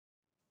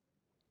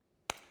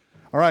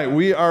All right,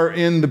 we are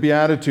in the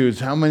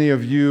Beatitudes. How many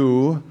of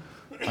you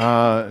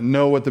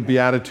know what the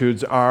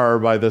Beatitudes are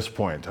by this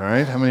point? All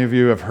right, how many of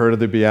you have heard of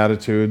the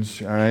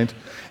Beatitudes? All right,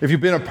 if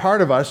you've been a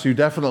part of us, you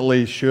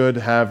definitely should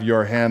have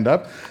your hand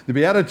up. The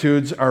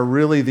Beatitudes are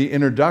really the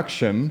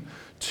introduction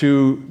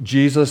to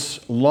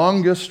Jesus'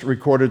 longest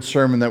recorded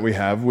sermon that we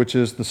have, which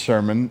is the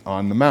Sermon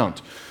on the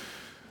Mount.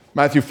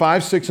 Matthew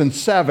 5, 6, and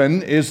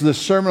 7 is the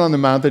Sermon on the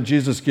Mount that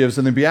Jesus gives,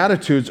 and the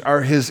Beatitudes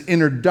are his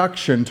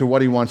introduction to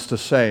what he wants to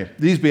say.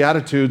 These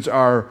Beatitudes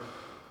are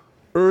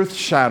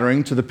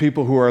earth-shattering to the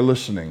people who are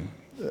listening.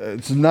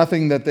 It's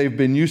nothing that they've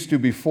been used to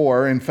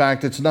before. In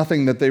fact, it's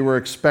nothing that they were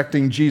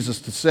expecting Jesus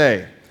to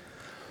say.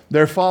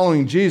 They're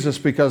following Jesus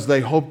because they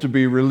hope to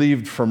be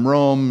relieved from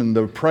Rome and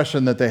the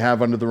oppression that they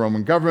have under the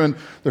Roman government.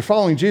 They're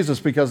following Jesus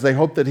because they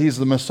hope that he's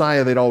the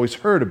Messiah they'd always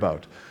heard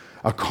about.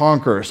 A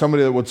conqueror,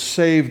 somebody that would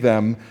save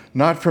them,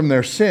 not from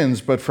their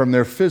sins, but from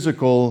their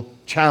physical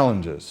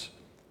challenges.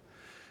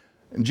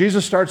 And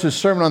Jesus starts his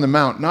Sermon on the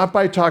Mount not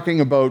by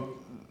talking about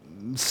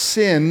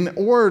sin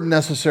or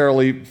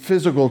necessarily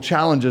physical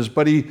challenges,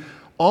 but he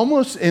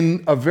almost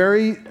in a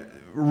very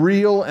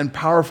real and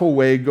powerful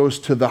way goes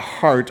to the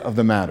heart of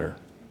the matter.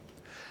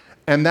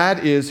 And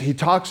that is, he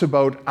talks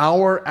about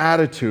our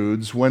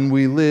attitudes when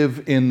we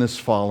live in this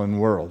fallen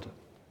world.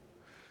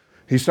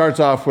 He starts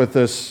off with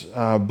this,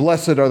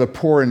 blessed are the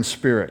poor in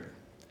spirit,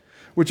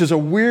 which is a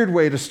weird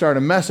way to start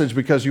a message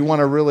because you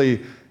want a really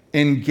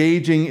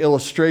engaging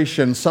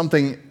illustration,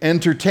 something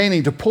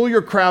entertaining to pull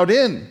your crowd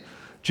in.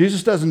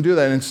 Jesus doesn't do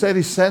that. Instead,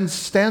 he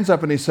stands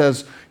up and he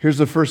says, here's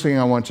the first thing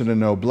I want you to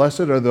know. Blessed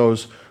are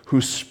those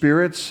whose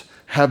spirits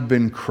have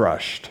been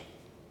crushed.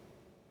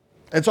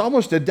 It's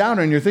almost a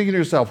downer, and you're thinking to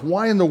yourself,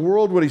 why in the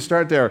world would he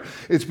start there?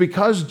 It's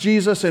because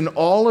Jesus, in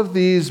all of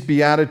these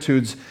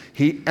Beatitudes,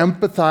 he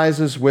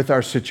empathizes with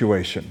our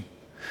situation.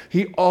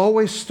 He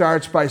always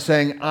starts by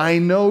saying, I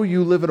know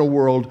you live in a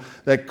world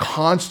that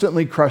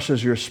constantly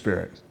crushes your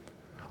spirit.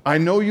 I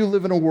know you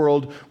live in a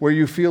world where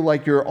you feel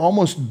like you're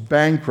almost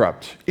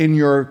bankrupt in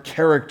your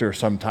character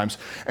sometimes,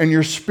 and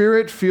your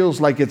spirit feels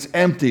like it's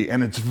empty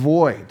and it's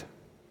void.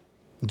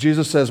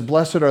 Jesus says,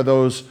 blessed are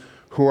those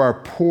who are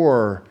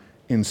poor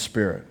in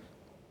spirit.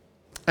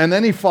 And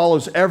then he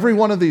follows every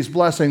one of these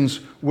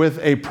blessings with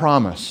a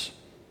promise.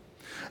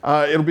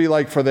 It'll be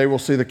like, for they will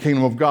see the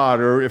kingdom of God,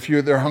 or if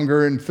they're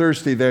hungry and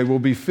thirsty, they will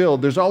be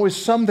filled. There's always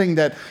something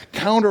that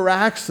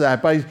counteracts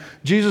that by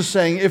Jesus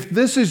saying, if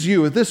this is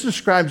you, if this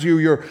describes you,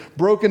 you're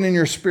broken in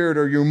your spirit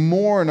or you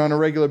mourn on a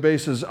regular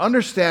basis,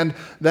 understand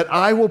that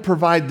I will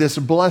provide this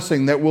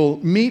blessing that will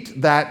meet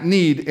that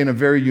need in a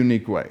very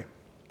unique way.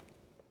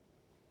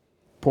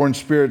 Poor in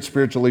spirit,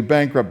 spiritually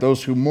bankrupt,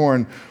 those who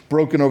mourn,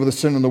 broken over the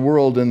sin in the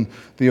world and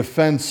the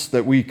offense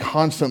that we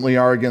constantly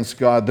are against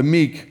God. The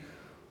meek,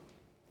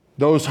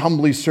 those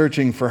humbly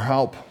searching for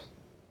help.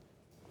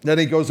 Then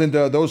he goes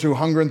into those who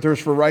hunger and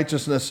thirst for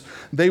righteousness.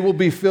 They will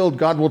be filled.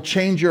 God will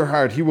change your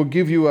heart. He will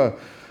give you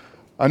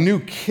a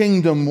new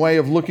kingdom way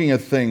of looking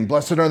at things.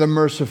 Blessed are the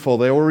merciful.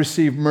 They will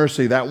receive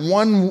mercy. That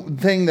one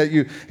thing that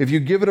if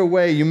you give it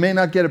away, you may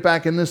not get it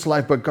back in this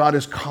life, but God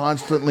is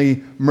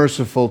constantly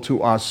merciful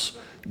to us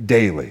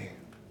daily.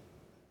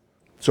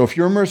 So if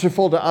you're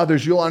merciful to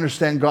others, you'll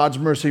understand God's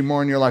mercy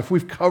more in your life.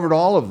 We've covered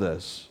all of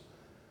this.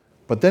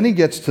 But then he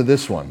gets to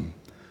this one.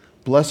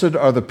 Blessed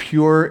are the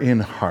pure in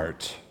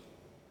heart.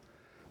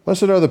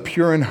 Blessed are the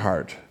pure in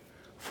heart,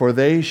 for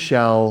they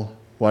shall,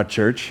 what,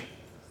 church?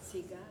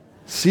 See God.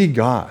 See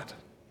God.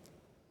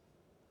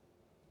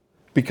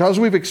 Because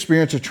we've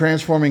experienced a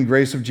transforming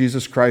grace of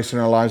Jesus Christ in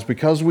our lives,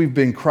 because we've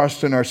been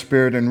crushed in our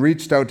spirit and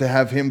reached out to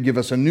have him give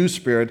us a new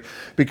spirit,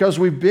 because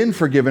we've been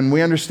forgiven,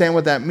 we understand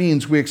what that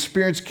means. We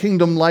experience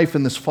kingdom life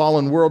in this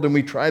fallen world, and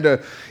we try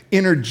to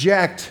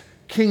interject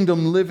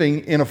kingdom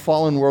living in a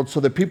fallen world so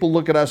that people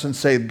look at us and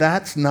say,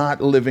 that's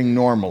not living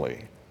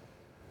normally.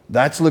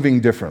 That's living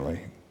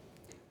differently.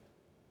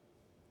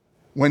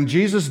 When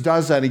Jesus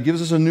does that, he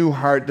gives us a new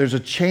heart. There's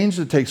a change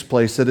that takes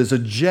place that is a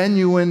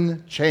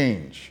genuine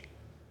change.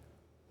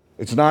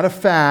 It's not a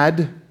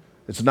fad.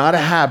 It's not a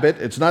habit.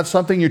 It's not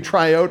something you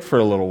try out for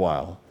a little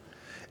while.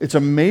 It's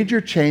a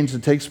major change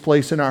that takes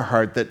place in our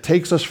heart that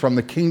takes us from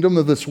the kingdom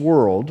of this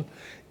world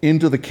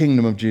into the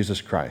kingdom of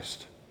Jesus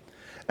Christ.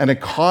 And it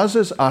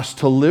causes us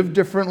to live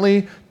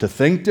differently, to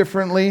think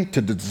differently,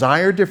 to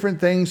desire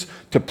different things,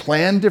 to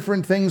plan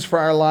different things for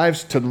our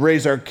lives, to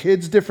raise our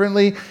kids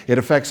differently. It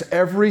affects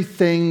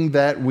everything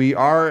that we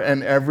are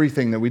and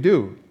everything that we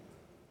do.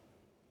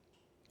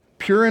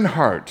 Pure in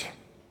heart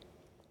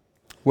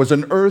was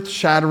an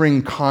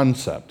earth-shattering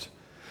concept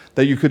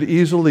that you could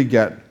easily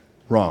get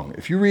wrong.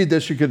 If you read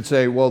this, you could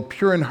say, well,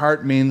 pure in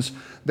heart means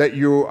that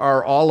you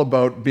are all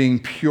about being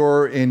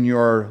pure in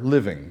your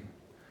living.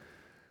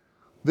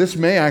 This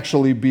may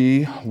actually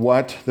be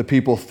what the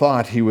people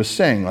thought he was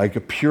saying, like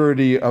a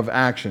purity of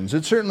actions.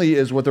 It certainly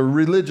is what the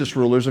religious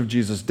rulers of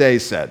Jesus' day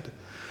said.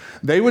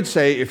 They would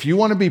say, if you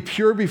want to be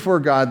pure before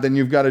God, then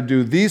you've got to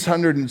do these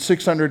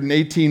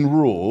 618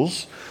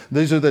 rules.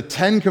 These are the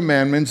 10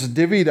 commandments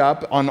divvied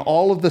up on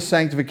all of the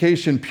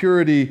sanctification,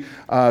 purity,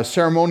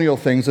 ceremonial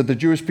things that the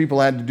Jewish people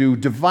had to do,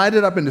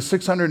 divided up into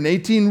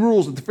 618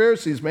 rules that the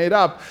Pharisees made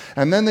up.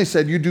 And then they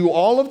said, you do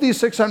all of these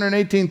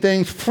 618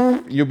 things,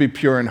 you'll be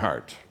pure in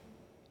heart.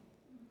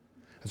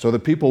 And so the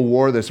people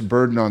wore this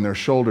burden on their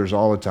shoulders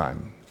all the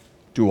time.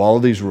 Do all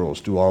of these rules,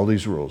 do all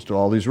these rules, do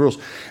all these rules.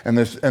 And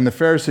the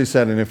Pharisees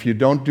said, and if you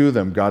don't do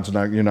them,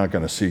 you're not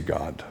going to see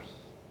God.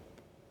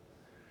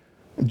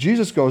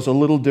 Jesus goes a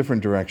little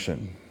different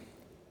direction.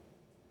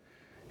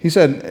 He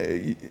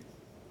said,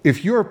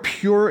 if you're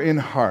pure in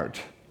heart,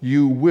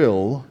 you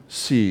will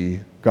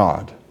see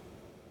God.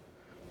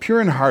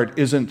 Pure in heart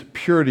isn't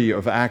purity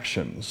of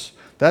actions.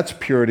 That's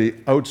purity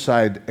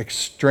outside,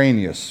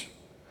 extraneous.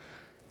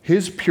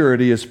 His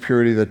purity is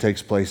purity that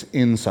takes place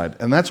inside.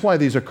 And that's why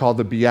these are called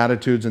the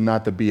Beatitudes and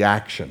not the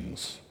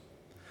Beactions.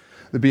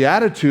 The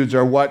Beatitudes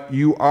are what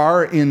you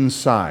are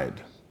inside.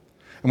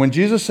 And when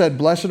Jesus said,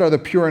 blessed are the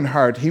pure in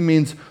heart, he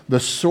means the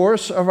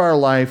source of our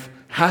life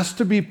has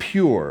to be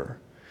pure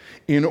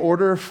in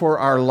order for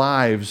our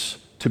lives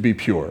to be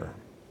pure.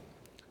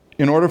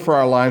 In order for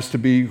our lives to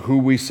be who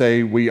we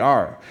say we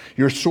are.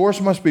 Your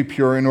source must be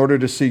pure in order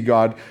to see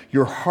God.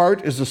 Your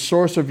heart is the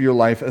source of your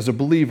life as a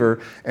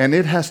believer, and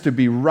it has to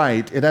be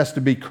right. It has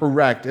to be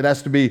correct. It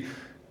has to be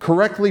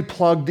correctly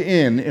plugged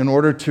in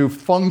order to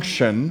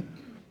function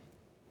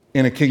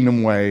in a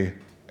kingdom way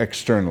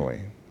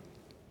externally.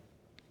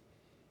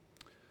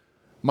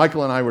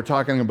 Michael and I were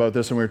talking about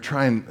this, and we were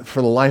trying,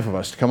 for the life of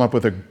us, to come up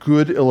with a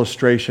good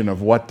illustration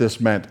of what this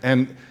meant.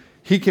 And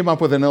he came up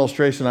with an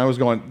illustration. I was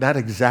going, that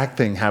exact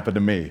thing happened to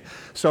me.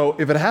 So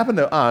if it happened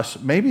to us,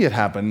 maybe it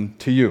happened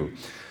to you.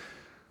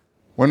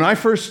 When I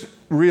first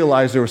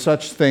realized there was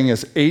such thing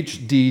as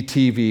HD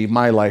TV,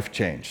 my life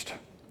changed.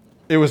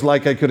 It was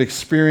like I could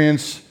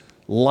experience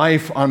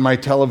life on my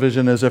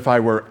television as if I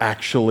were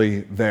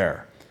actually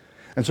there.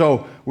 And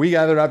so we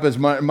gathered up as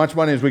much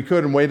money as we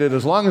could and waited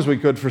as long as we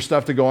could for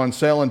stuff to go on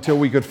sale until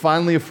we could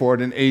finally afford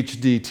an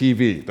HD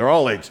TV. They're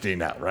all HD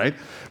now, right?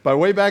 But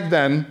way back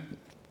then,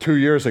 2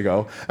 years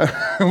ago,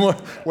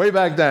 way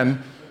back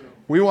then,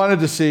 we wanted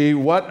to see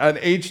what an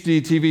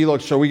HD TV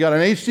looks. So we got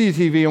an HD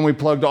TV and we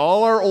plugged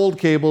all our old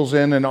cables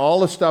in and all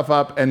the stuff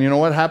up. And you know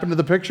what happened to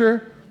the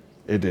picture?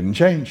 It didn't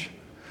change.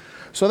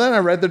 So then I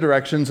read the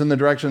directions, and the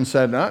directions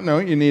said, no,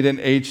 you need an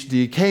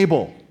HD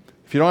cable.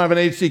 If you don't have an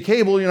HD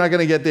cable, you're not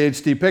going to get the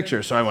HD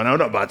picture. So I went out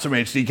and bought some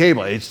HD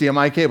cable,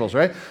 HDMI cables,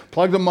 right?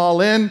 Plugged them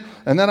all in,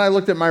 and then I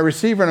looked at my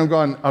receiver and I'm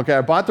going, okay,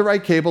 I bought the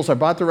right cables, I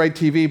bought the right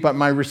TV, but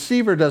my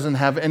receiver doesn't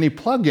have any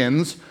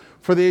plugins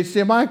for the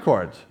HDMI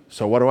cords.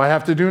 So what do I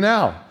have to do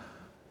now?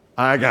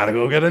 I got to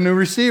go get a new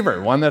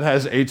receiver, one that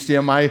has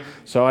HDMI.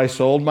 So I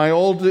sold my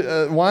old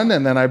one,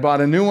 and then I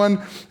bought a new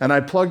one, and I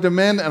plugged them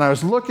in, and I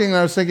was looking, and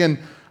I was thinking,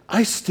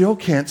 I still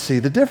can't see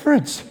the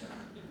difference.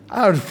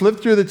 I would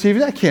flip through the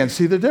TV, I can't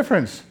see the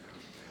difference.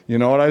 You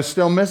know what I was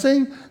still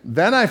missing?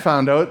 Then I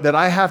found out that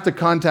I have to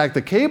contact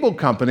the cable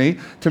company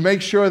to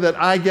make sure that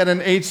I get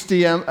an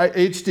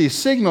HD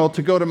signal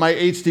to go to my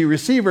HD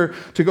receiver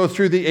to go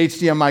through the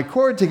HDMI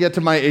cord to get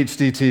to my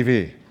HD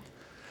TV.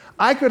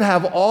 I could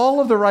have all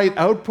of the right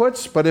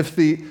outputs, but if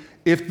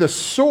the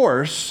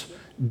source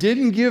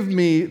didn't give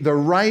me the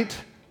right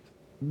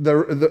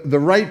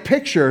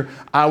picture,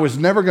 I was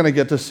never going to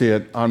get to see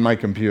it on my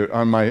computer,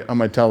 on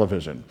my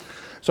television.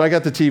 So I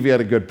got the TV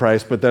at a good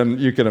price, but then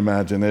you can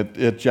imagine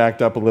it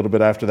jacked up a little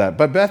bit after that.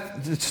 But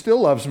Beth still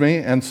loves me,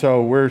 and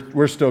so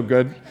we're still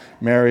good,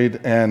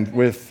 married, and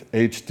with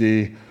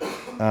HD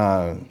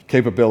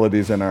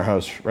capabilities in our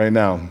house right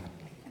now.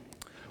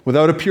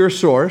 Without a pure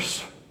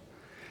source,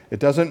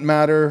 it doesn't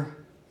matter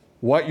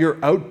what your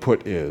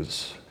output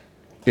is,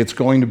 it's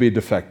going to be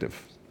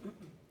defective.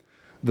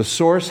 The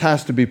source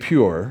has to be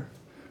pure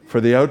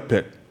for the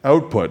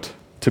output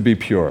to be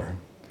pure.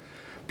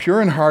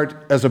 Pure in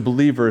heart as a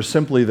believer is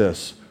simply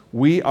this: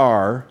 we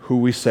are who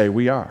we say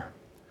we are.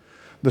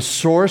 The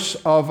source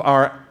of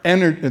our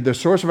energy, the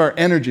source of our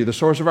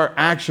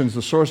actions,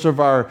 the source of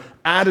our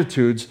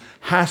attitudes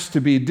has to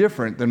be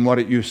different than what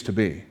it used to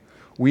be.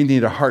 We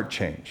need a heart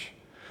change.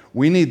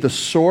 We need the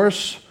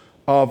source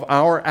of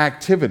our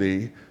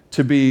activity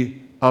to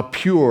be a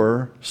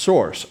pure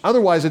source.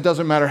 Otherwise, it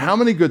doesn't matter how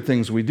many good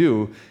things we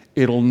do,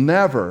 it'll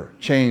never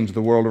change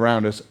the world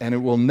around us, and it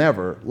will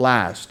never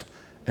last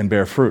and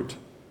bear fruit.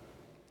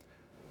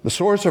 The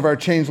source of our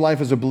changed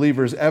life as a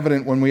believer is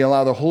evident when we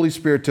allow the Holy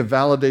Spirit to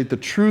validate the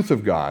truth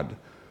of God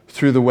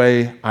through the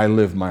way I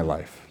live my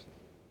life.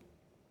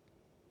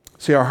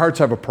 See, our hearts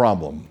have a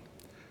problem.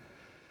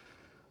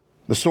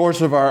 The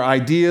source of our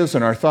ideas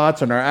and our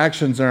thoughts and our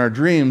actions and our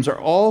dreams are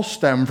all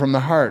stem from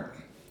the heart.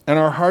 And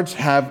our hearts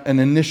have an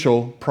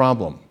initial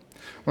problem.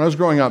 When I was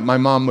growing up, my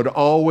mom would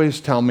always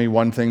tell me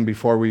one thing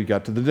before we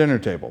got to the dinner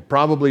table.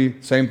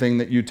 Probably same thing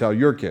that you tell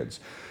your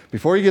kids.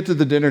 Before you get to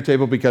the dinner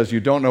table, because you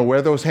don't know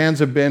where those hands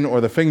have been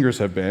or the fingers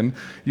have been,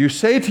 you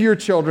say to your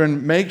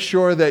children, make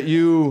sure that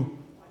you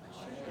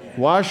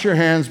Wash your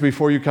hands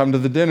before you come to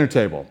the dinner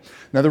table.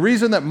 Now, the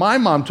reason that my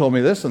mom told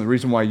me this, and the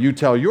reason why you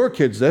tell your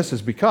kids this,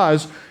 is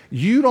because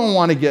you don't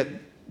want to get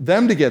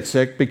them to get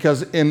sick,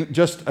 because in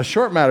just a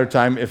short matter of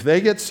time, if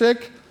they get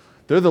sick,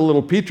 they're the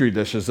little petri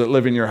dishes that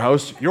live in your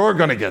house. You're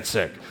going to get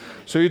sick.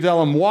 So you tell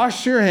them,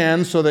 wash your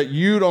hands so that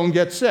you don't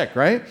get sick,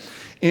 right?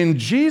 In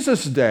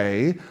Jesus'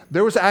 day,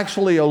 there was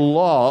actually a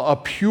law, a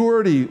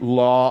purity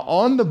law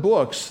on the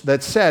books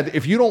that said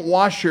if you don't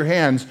wash your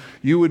hands,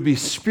 you would be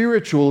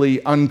spiritually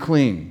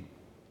unclean.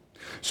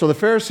 So the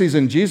Pharisees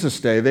in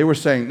Jesus' day, they were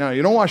saying, no,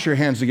 you don't wash your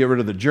hands to get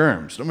rid of the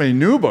germs. Nobody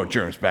knew about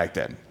germs back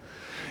then.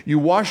 You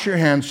wash your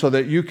hands so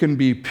that you can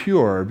be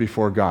pure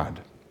before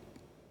God.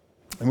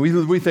 And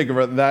we think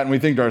about that and we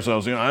think to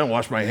ourselves, I don't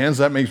wash my hands.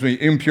 That makes me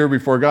impure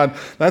before God.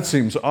 That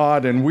seems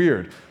odd and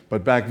weird.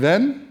 But back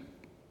then,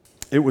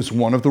 it was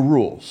one of the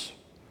rules.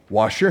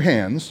 Wash your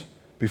hands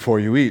before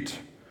you eat,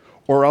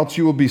 or else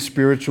you will be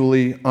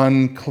spiritually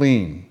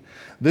unclean.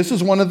 This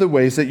is one of the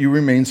ways that you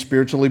remain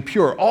spiritually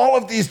pure. All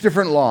of these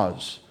different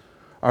laws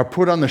are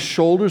put on the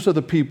shoulders of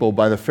the people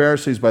by the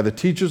Pharisees, by the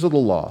teachers of the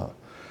law,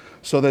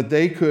 so that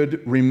they could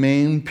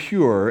remain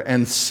pure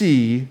and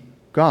see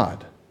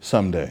God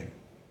someday.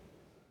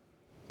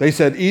 They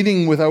said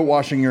eating without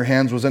washing your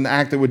hands was an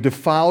act that would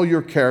defile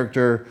your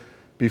character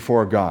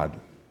before God.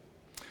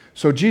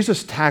 So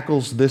Jesus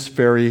tackles this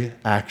very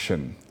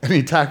action, and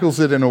he tackles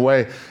it in a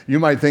way, you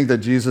might think that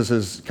Jesus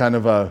is kind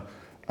of a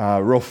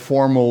real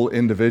formal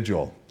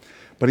individual,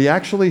 but he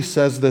actually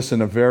says this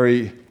in a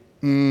very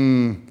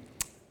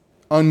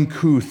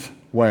uncouth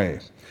way.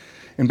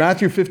 In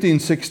Matthew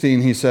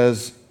 15:16, he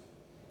says,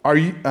 Are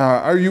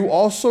you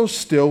also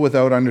still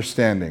without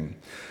understanding?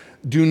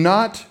 Do you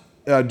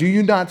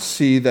not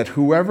see that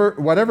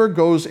whatever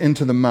goes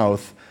into the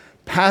mouth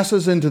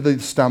passes into the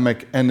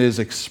stomach and is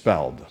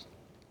expelled?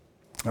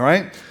 All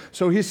right?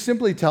 So he's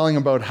simply telling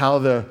about how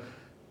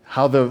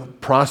the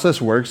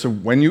process works. So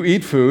when you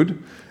eat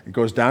food, it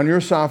goes down your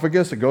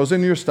esophagus, it goes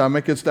into your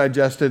stomach, it's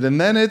digested, and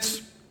then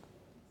it's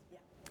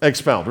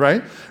expelled,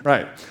 right?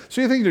 Right.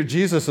 So you think that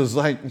Jesus is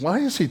like, why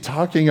is he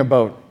talking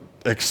about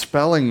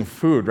expelling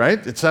food,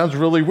 right? It sounds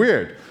really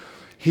weird.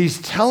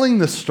 He's telling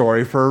the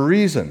story for a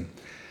reason.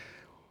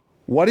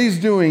 What he's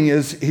doing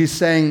is he's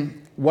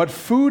saying what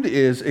food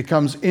is, it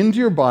comes into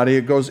your body,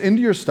 it goes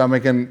into your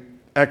stomach and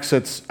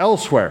exits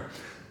elsewhere.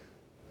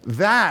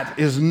 That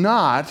is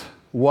not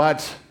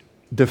what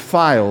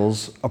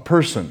defiles a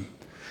person.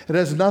 It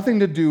has nothing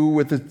to do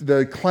with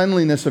the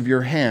cleanliness of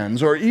your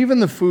hands or even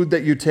the food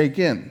that you take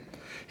in.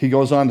 He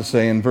goes on to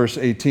say in verse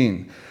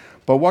 18,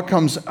 but what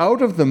comes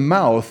out of the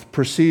mouth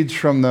proceeds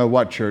from the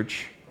what,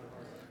 church?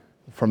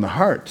 From the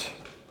heart.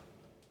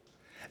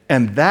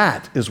 And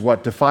that is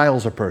what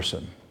defiles a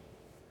person.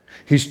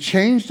 He's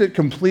changed it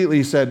completely.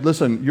 He said,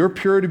 listen, your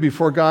purity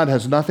before God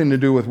has nothing to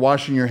do with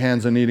washing your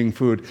hands and eating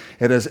food.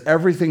 It has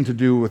everything to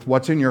do with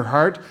what's in your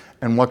heart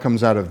and what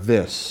comes out of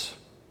this.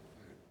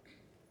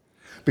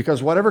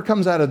 Because whatever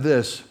comes out of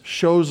this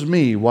shows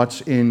me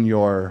what's in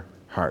your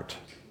heart.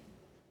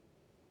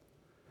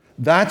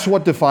 That's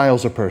what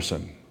defiles a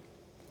person.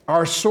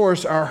 Our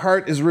source, our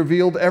heart, is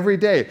revealed every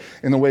day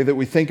in the way that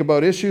we think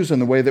about issues, in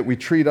the way that we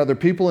treat other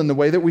people, in the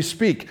way that we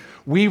speak.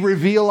 We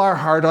reveal our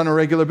heart on a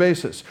regular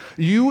basis.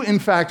 You, in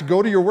fact,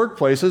 go to your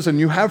workplaces and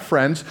you have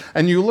friends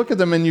and you look at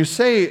them and you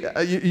say,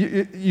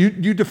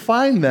 you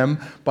define them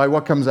by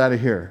what comes out of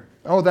here.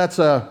 Oh, that's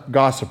a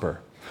gossiper.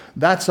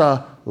 That's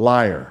a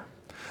liar.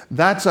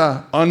 That's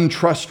an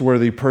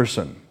untrustworthy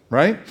person.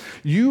 Right?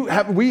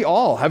 We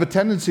all have a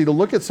tendency to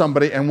look at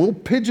somebody and we'll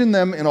pigeon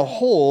them in a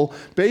hole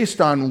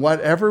based on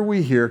whatever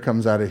we hear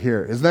comes out of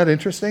here. Isn't that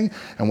interesting?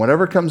 And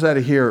whatever comes out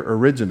of here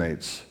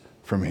originates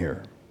from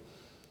here.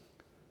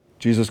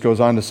 Jesus goes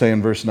on to say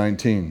in verse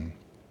 19,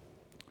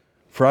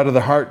 for out of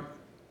the heart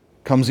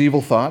comes evil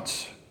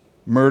thoughts,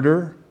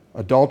 murder,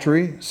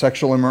 adultery,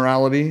 sexual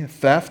immorality,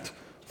 theft,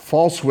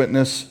 false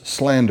witness,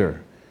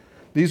 slander.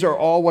 These are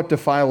all what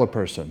defile a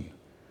person.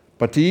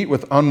 But to eat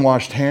with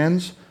unwashed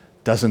hands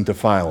doesn't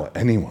defile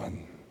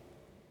anyone.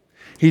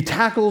 He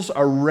tackles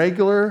a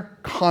regular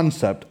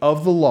concept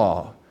of the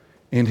law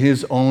in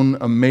his own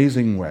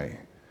amazing way.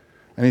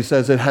 And he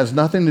says it has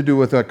nothing to do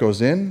with what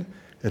goes in,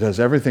 it has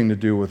everything to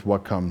do with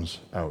what comes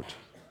out.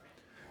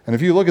 And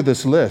if you look at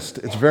this list,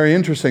 it's very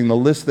interesting, the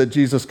list that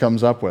Jesus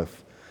comes up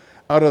with.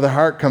 Out of the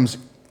heart comes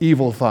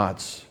evil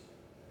thoughts.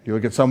 You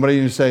look at somebody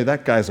and you say,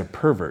 that guy's a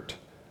pervert.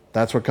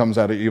 That's what comes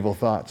out of evil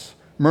thoughts.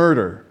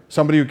 Murder.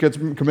 Somebody who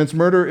commits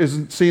murder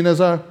is seen as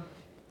a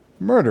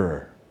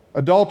murderer.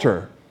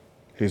 Adulterer.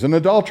 He's an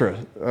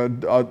adulterer.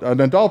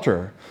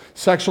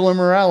 Sexual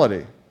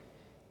immorality.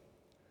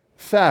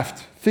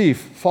 Theft, thief,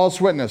 false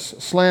witness,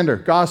 slander,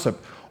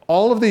 gossip.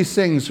 All of these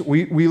things,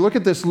 we look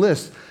at this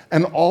list,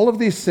 and all of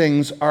these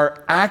things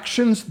are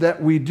actions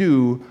that we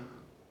do,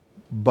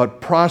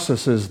 but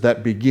processes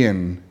that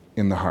begin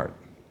in the heart.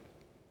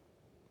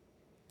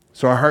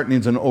 So our heart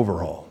needs an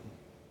overhaul.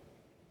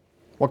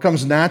 What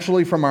comes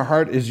naturally from our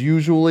heart is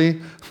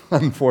usually,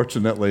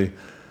 unfortunately,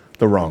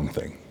 the wrong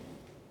thing.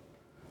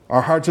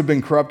 Our hearts have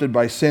been corrupted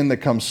by sin that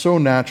comes so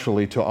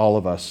naturally to all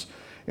of us.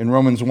 In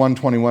Romans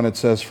 1:21 it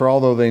says, "For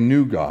although they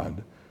knew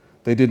God,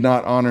 they did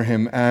not honor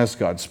him as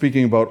God,"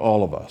 speaking about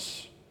all of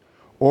us,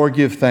 "or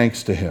give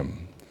thanks to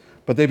him.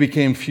 But they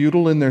became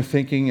futile in their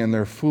thinking, and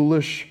their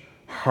foolish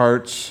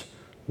hearts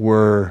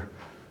were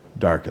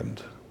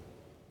darkened."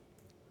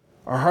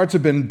 Our hearts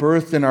have been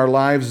birthed in our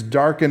lives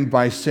darkened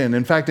by sin.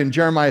 In fact, in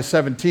Jeremiah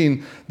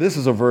 17, this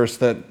is a verse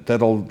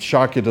that'll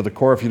shock you to the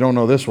core if you don't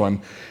know this one.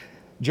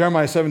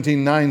 Jeremiah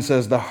 17:9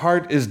 says, "The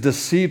heart is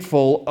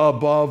deceitful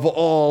above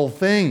all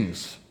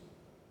things.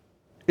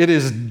 It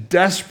is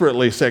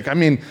desperately sick." I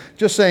mean,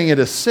 just saying it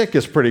is sick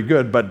is pretty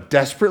good, but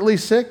desperately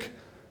sick?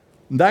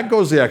 That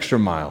goes the extra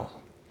mile.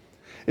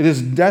 It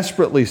is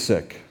desperately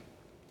sick.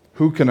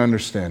 Who can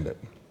understand it?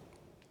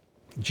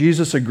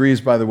 Jesus agrees,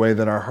 by the way,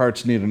 that our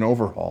hearts need an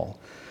overhaul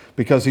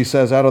because he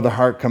says, out of the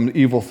heart come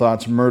evil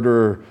thoughts,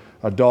 murder,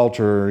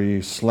 adultery,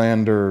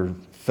 slander,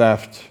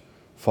 theft,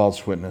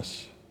 false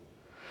witness.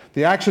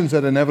 The actions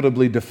that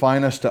inevitably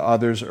define us to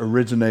others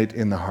originate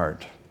in the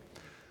heart.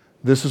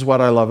 This is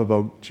what I love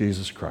about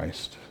Jesus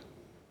Christ.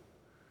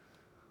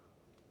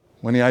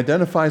 When he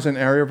identifies an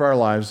area of our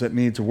lives that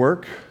needs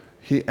work,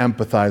 he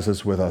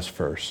empathizes with us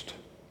first.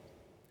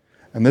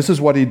 And this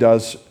is what he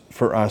does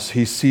for us.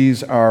 He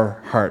sees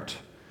our heart.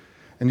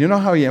 And you know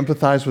how he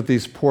empathized with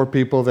these poor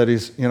people that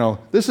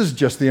this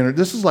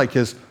is like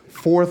his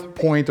fourth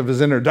point of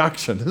his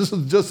introduction. This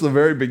is just the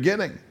very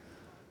beginning.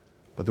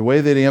 But the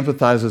way that he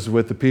empathizes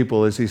with the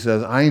people is he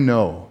says, I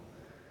know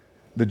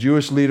the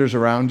Jewish leaders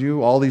around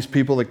you, all these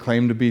people that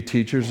claim to be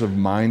teachers of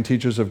mine,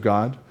 teachers of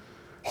God,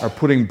 are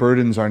putting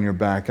burdens on your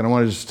back. And I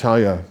want to just tell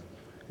you,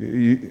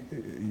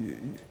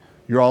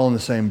 you're all in the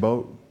same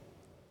boat.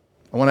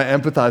 I want to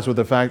empathize with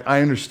the fact,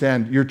 I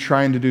understand you're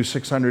trying to do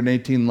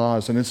 618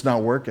 laws and it's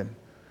not working.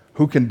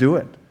 Who can do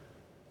it?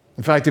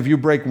 In fact, if you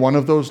break one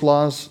of those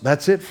laws,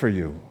 that's it for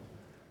you.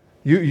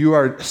 You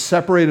are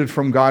separated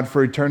from God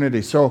for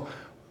eternity.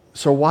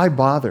 So why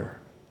bother?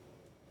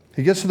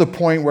 He gets to the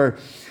point where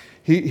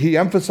he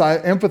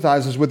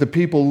empathizes with the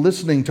people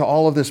listening to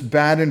all of this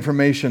bad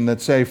information that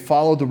say,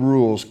 follow the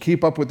rules,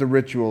 keep up with the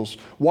rituals,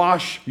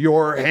 wash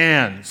your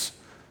hands.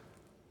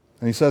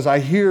 And he says, I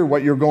hear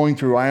what you're going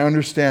through, I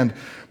understand,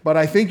 but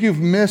I think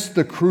you've missed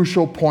the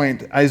crucial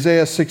point.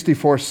 Isaiah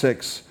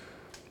 64:6,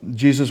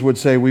 Jesus would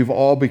say, we've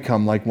all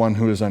become like one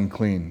who is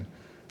unclean,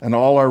 and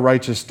all our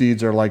righteous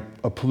deeds are like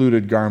a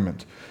polluted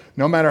garment.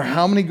 No matter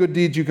how many good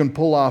deeds you can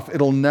pull off,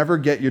 it'll never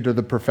get you to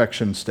the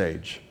perfection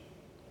stage.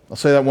 I'll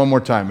say that one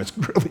more time, it's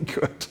really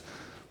good.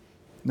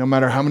 No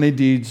matter how many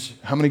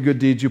good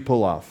deeds you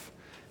pull off,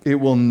 it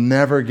will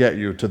never get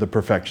you to the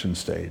perfection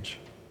stage.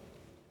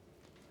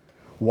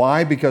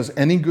 Why? Because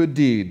any good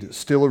deed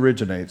still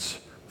originates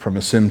from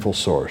a sinful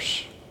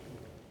source.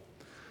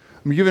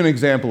 Let me give you an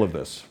example of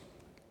this.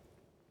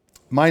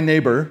 My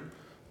neighbor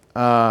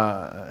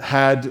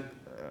had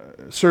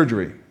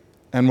surgery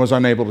and was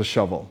unable to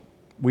shovel.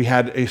 We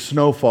had a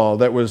snowfall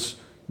that was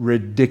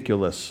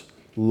ridiculous,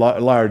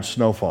 large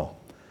snowfall.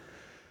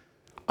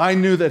 I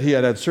knew that he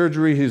had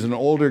surgery. He's an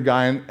older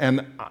guy,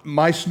 and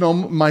my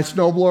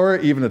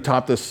snowblower, even to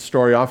top this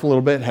story off a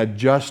little bit, had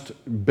just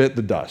bit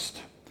the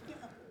dust.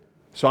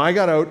 So I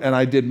got out and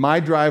I did my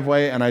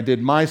driveway and I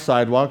did my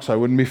sidewalk so I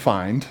wouldn't be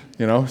fined,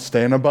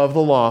 staying above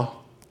the law,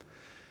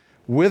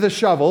 with a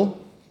shovel.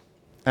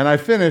 And I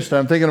finished.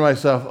 I'm thinking to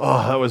myself,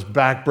 oh, that was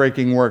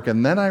back-breaking work.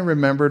 And then I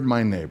remembered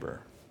my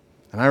neighbor.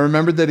 And I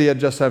remembered that he had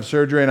just had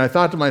surgery. And I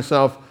thought to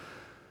myself,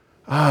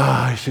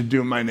 I should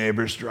do my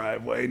neighbor's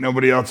driveway.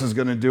 Nobody else is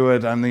going to do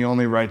it. I'm the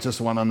only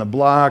righteous one on the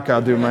block.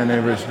 I'll do my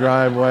neighbor's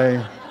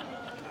driveway.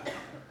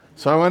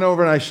 So I went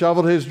over and I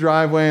shoveled his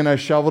driveway and I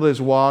shoveled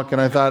his walk. And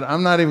I thought,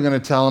 I'm not even going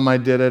to tell him I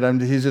did it.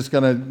 He's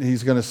going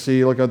to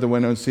see, look out the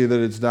window and see that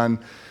it's done.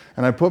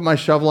 And I put my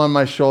shovel on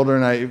my shoulder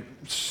and I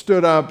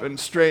stood up and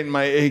straightened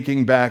my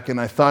aching back. And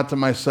I thought to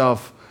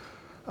myself,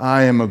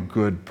 I am a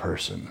good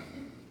person.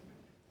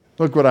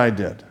 Look what I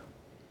did.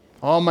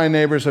 All my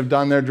neighbors have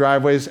done their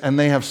driveways and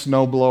they have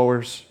snow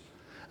blowers.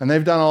 And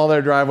they've done all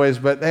their driveways,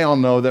 but they all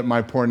know that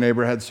my poor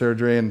neighbor had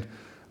surgery and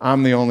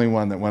I'm the only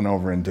one that went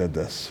over and did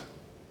this.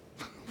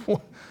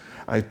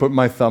 I put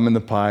my thumb in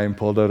the pie and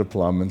pulled out a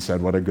plum and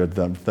said, what a good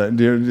thumb.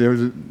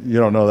 You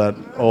don't know that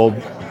old?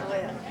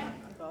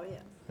 Oh, yeah.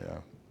 Yeah.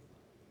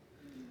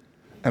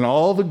 And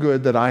all the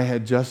good that I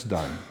had just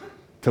done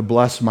to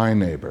bless my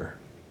neighbor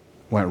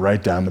went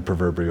right down the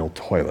proverbial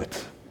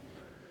toilet.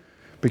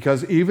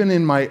 Because even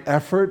in my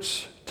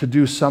efforts to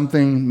do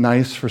something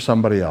nice for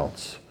somebody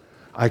else,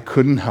 I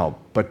couldn't help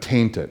but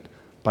taint it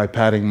by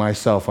patting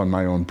myself on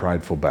my own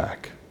prideful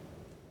back.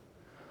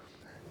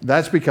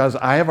 That's because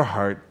I have a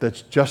heart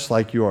that's just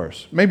like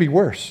yours, maybe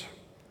worse.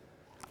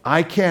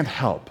 I can't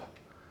help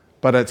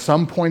but at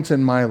some points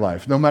in my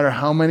life, no matter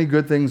how many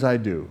good things I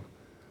do,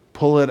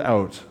 pull it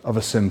out of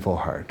a sinful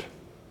heart.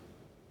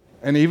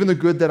 And even the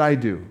good that I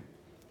do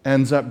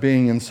ends up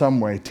being in some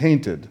way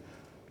tainted,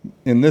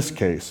 in this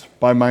case,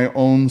 by my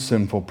own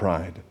sinful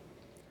pride.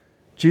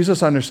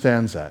 Jesus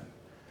understands that.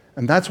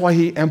 And that's why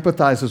he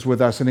empathizes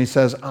with us and he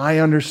says, I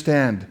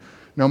understand.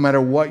 No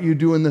matter what you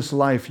do in this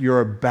life,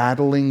 you're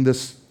battling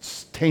this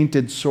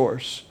tainted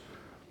source.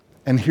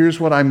 And here's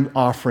what I'm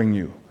offering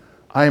you.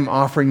 I am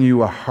offering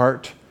you a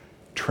heart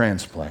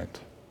transplant.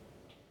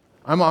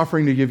 I'm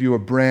offering to give you a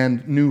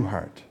brand new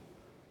heart.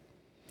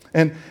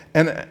 And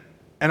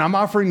I'm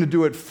offering to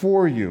do it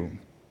for you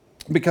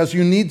because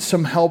you need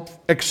some help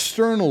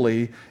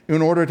externally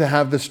in order to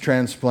have this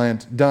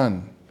transplant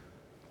done.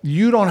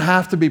 You don't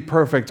have to be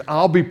perfect.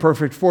 I'll be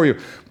perfect for you.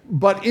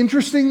 But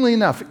interestingly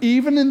enough,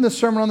 even in the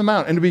Sermon on the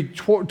Mount, and to be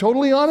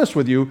totally honest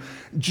with you,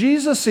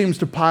 Jesus seems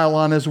to pile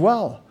on as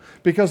well.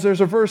 Because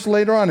there's a verse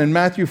later on in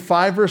Matthew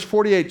 5, verse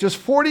 48, just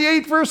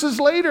 48 verses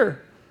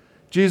later,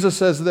 Jesus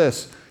says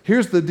this.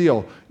 Here's the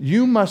deal.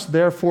 You must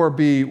therefore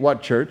be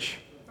what, church?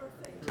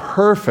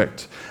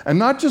 Perfect. And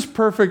not just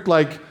perfect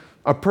like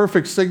a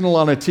perfect signal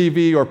on a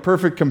TV or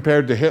perfect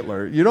compared to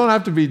Hitler. You don't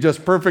have to be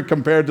just perfect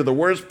compared to the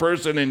worst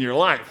person in your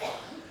life.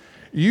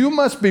 You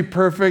must be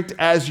perfect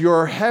as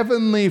your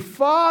heavenly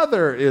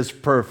Father is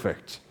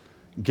perfect.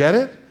 Get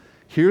it?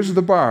 Here's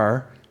the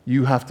bar.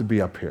 You have to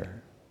be up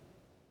here.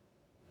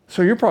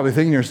 So you're probably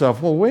thinking to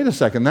yourself, well, wait a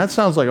second. That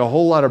sounds like a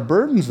whole lot of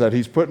burdens that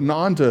he's putting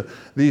on to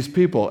these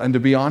people. And to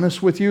be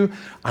honest with you,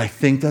 I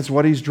think that's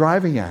what he's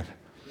driving at.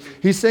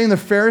 He's saying the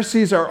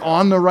Pharisees are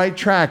on the right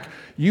track.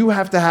 You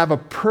have to have a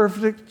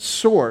perfect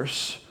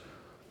source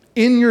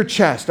in your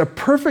chest, a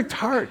perfect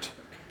heart,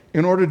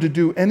 in order to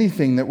do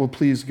anything that will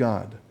please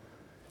God.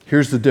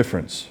 Here's the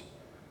difference.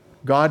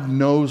 God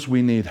knows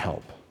we need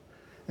help.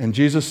 And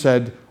Jesus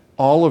said,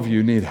 all of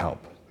you need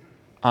help.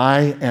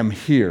 I am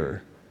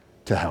here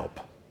to help.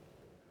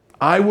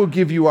 I will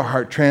give you a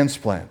heart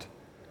transplant.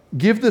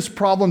 Give this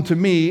problem to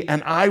me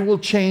and I will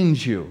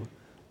change you.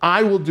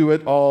 I will do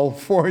it all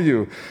for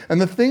you. And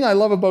the thing I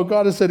love about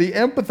God is that he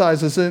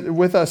empathizes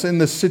with us in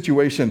this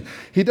situation.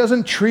 He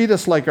doesn't treat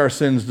us like our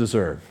sins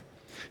deserve.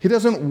 He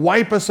doesn't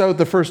wipe us out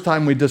the first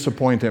time we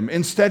disappoint him.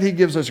 Instead, he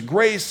gives us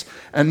grace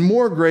and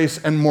more grace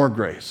and more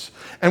grace.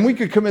 And we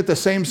could commit the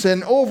same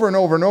sin over and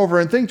over and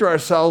over and think to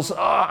ourselves,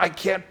 I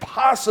can't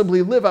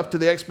possibly live up to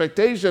the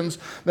expectations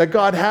that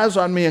God has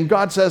on me. And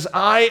God says,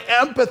 I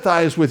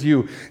empathize with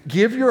you.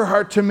 Give your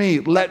heart to me.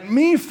 Let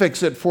me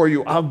fix it for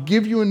you. I'll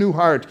give you a new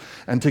heart.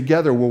 And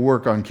together we'll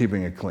work on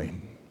keeping it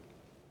clean.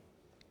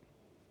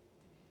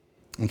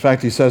 In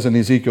fact, he says in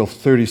Ezekiel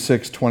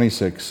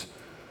 36:26,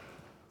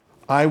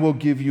 I will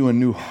give you a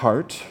new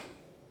heart,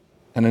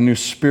 and a new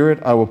spirit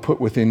I will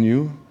put within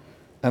you,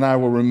 and I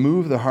will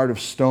remove the heart of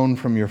stone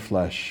from your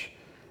flesh,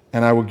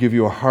 and I will give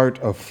you a heart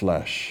of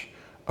flesh,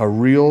 a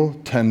real,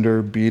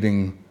 tender,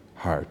 beating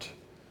heart.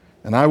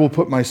 And I will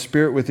put my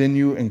spirit within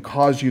you and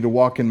cause you to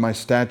walk in my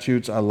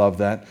statutes. I love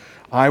that.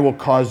 I will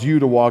cause you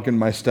to walk in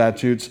my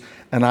statutes,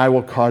 and I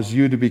will cause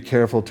you to be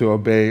careful to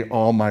obey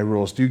all my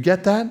rules. Do you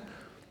get that?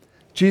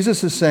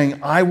 Jesus is saying,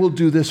 I will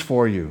do this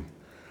for you.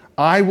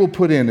 I will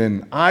put in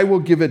and I will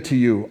give it to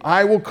you.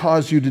 I will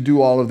cause you to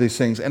do all of these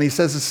things. And he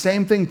says the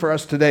same thing for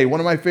us today. One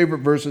of my favorite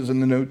verses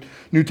in the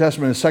New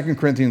Testament is 2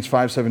 Corinthians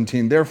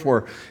 5:17.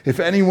 Therefore, if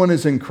anyone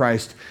is in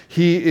Christ,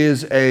 he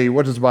is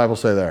what does the Bible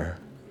say there?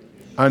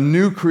 A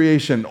new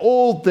creation.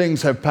 Old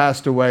things have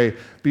passed away.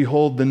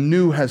 Behold, the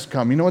new has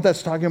come. You know what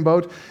that's talking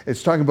about?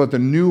 It's talking about the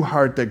new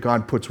heart that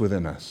God puts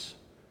within us.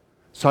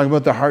 It's talking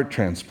about the heart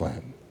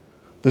transplant.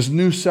 This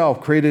new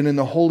self created in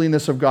the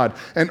holiness of God.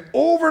 And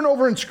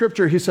over in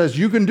Scripture, he says,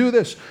 you can do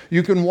this.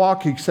 You can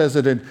walk, he says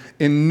it,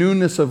 in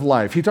newness of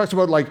life. He talks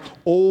about like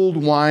old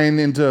wine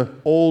into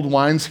old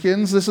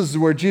wineskins. This is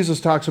where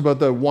Jesus talks about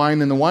the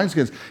wine in the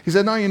wineskins. He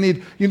said, no, you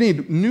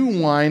need new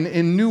wine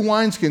in new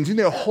wineskins. You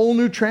need a whole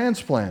new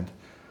transplant.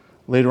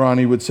 Later on,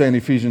 he would say in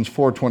Ephesians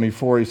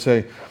 4:24, he'd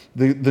say,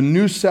 the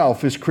new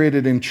self is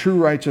created in true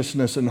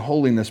righteousness and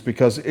holiness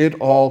because it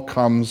all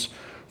comes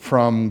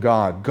from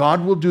God.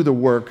 God will do the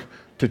work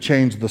to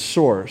change the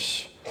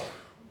source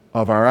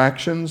of our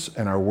actions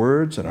and our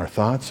words and our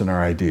thoughts and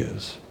our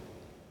ideas.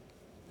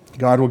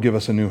 God will give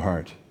us a new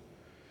heart.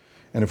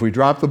 And if we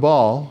drop the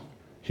ball,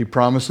 he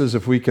promises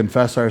if we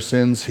confess our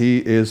sins, he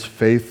is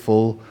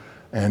faithful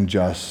and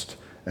just,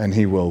 and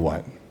he will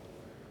what?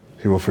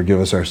 He will forgive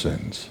us our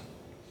sins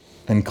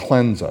and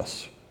cleanse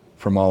us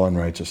from all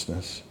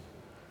unrighteousness.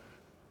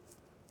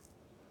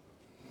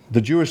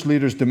 The Jewish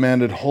leaders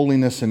demanded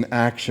holiness in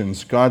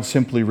actions. God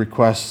simply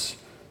requests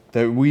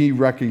that we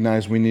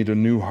recognize we need a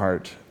new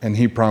heart, and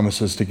he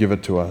promises to give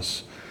it to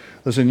us.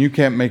 Listen, you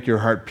can't make your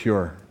heart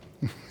pure.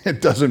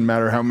 It doesn't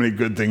matter how many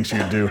good things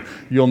you do.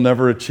 You'll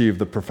never achieve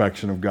the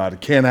perfection of God.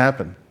 It can't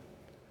happen.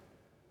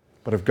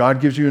 But if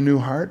God gives you a new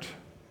heart,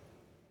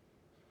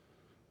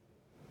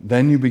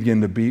 then you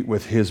begin to beat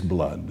with his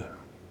blood,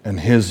 and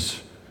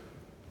his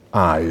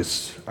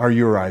eyes are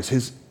your eyes.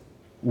 His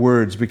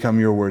words become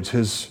your words.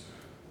 His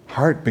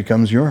heart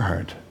becomes your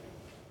heart.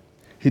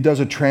 He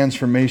does a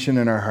transformation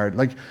in our heart.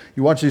 Like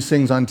you watch these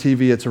things on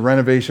TV, it's a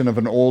renovation of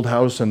an old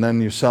house and then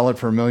you sell it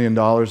for $1 million.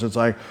 It's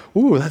like,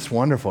 ooh, that's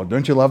wonderful.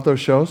 Don't you love those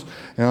shows?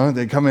 You know,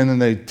 they come in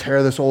and they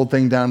tear this old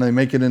thing down and they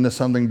make it into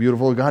something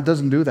beautiful. God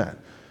doesn't do that.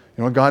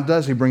 You know what God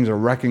does? He brings a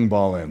wrecking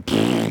ball in.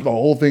 The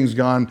whole thing's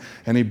gone,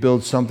 and he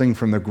builds something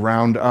from the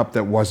ground up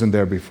that wasn't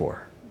there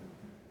before.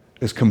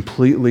 It's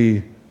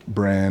completely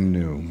brand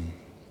new.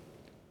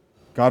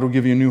 God will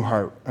give you a new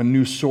heart, a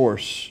new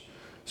source,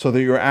 so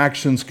that your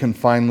actions can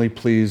finally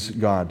please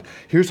God.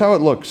 Here's how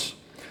it looks.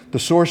 The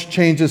source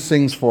changes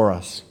things for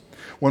us.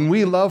 When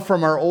we love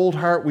from our old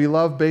heart, we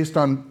love based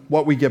on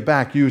what we get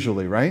back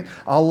usually, right?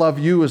 I'll love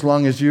you as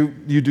long as you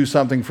do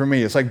something for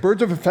me. It's like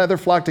birds of a feather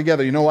flock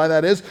together. You know why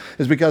that is?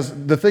 Is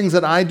because the things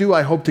that I do,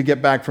 I hope to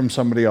get back from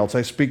somebody else.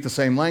 I speak the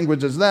same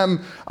language as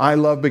them. I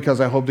love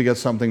because I hope to get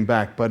something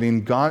back. But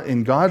in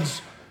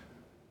God's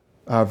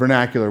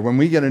vernacular, when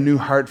we get a new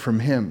heart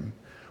from him,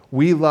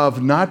 we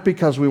love not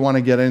because we want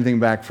to get anything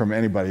back from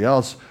anybody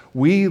else.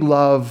 We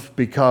love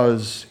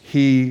because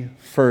he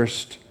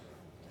first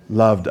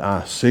loved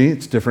us. See,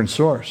 it's a different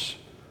source.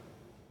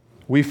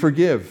 We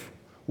forgive.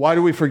 Why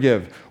do we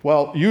forgive?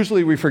 Well,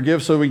 usually we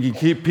forgive so we can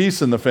keep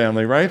peace in the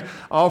family, right?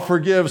 I'll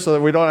forgive so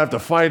that we don't have to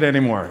fight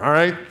anymore, all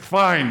right?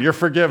 Fine, you're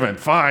forgiven.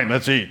 Fine,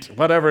 let's eat.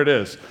 Whatever it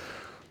is.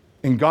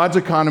 In God's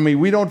economy,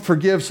 we don't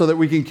forgive so that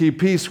we can keep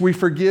peace. We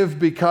forgive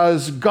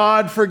because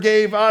God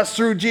forgave us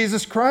through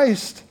Jesus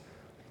Christ.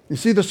 You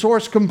see, the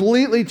source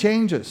completely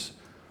changes.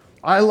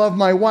 I love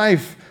my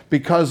wife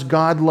because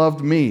God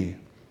loved me.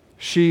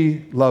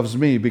 She loves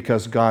me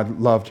because God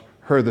loved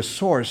her. The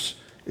source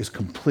is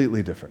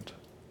completely different.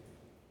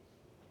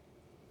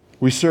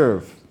 We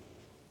serve,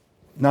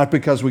 not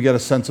because we get a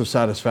sense of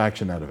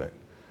satisfaction out of it.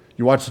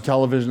 You watch the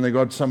television, they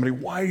go out to somebody,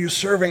 why are you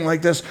serving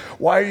like this?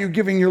 Why are you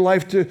giving your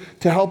life to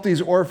help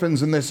these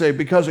orphans? And they say,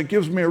 because it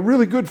gives me a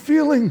really good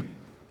feeling.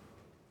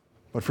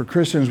 But for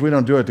Christians, we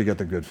don't do it to get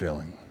the good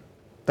feeling.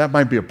 That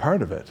might be a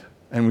part of it,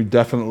 and we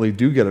definitely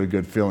do get a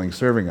good feeling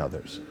serving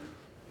others.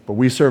 But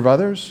we serve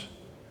others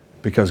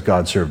because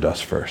God served us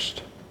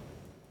first.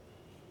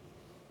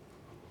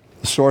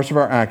 The source of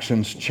our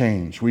actions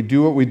change. We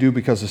do what we do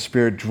because the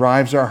Spirit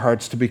drives our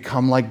hearts to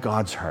become like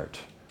God's heart.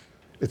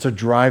 It's a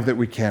drive that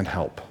we can't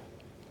help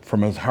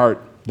from a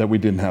heart that we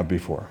didn't have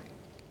before.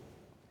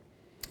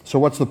 So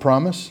what's the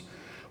promise?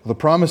 Well, the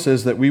promise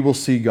is that we will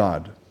see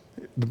God.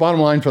 The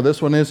bottom line for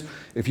this one is,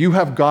 if you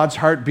have God's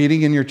heart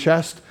beating in your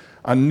chest,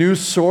 a new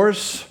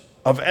source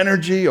of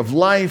energy, of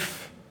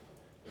life,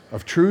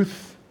 of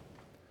truth,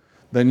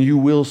 then you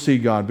will see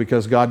God,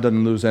 because God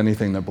doesn't lose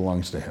anything that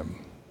belongs to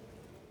him.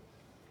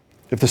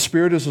 If the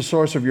Spirit is the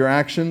source of your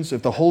actions,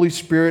 if the Holy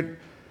Spirit,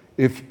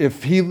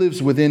 if he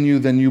lives within you,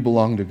 then you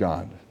belong to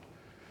God.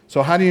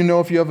 So how do you know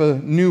if you have a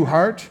new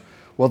heart?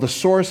 Well, the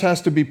source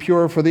has to be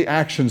pure for the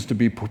actions to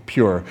be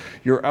pure.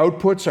 Your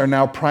outputs are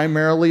now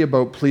primarily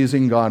about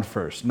pleasing God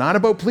first, not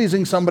about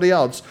pleasing somebody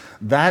else.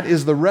 That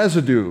is the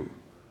residue.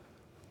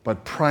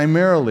 But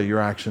primarily your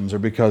actions are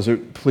because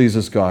it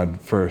pleases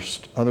God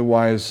first.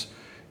 Otherwise,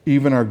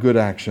 even our good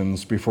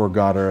actions before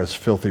God are as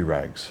filthy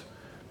rags,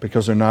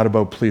 because they're not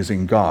about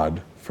pleasing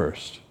God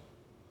first.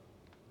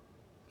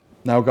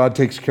 Now God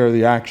takes care of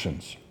the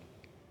actions.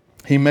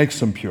 He makes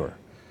them pure,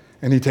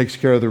 and he takes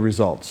care of the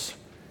results.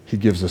 He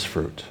gives us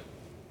fruit.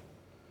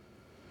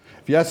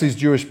 If you ask these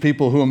Jewish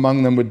people who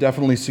among them would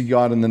definitely see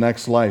God in the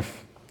next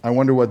life, I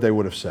wonder what they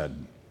would have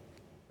said.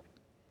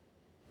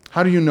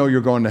 How do you know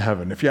you're going to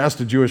heaven? If you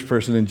asked a Jewish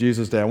person in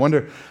Jesus' day, I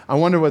wonder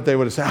what they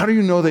would have said. How do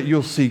you know that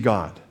you'll see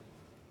God?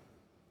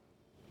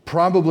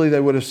 Probably they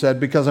would have said,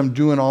 because I'm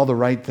doing all the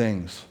right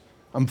things.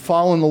 I'm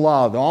following the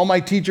law. All my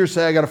teachers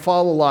say I got to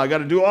follow the law. I got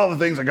to do all the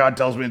things that God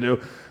tells me to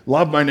do.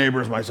 Love my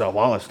neighbors, myself,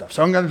 all that stuff.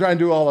 So I'm going to try and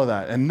do all of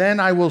that. And then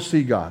I will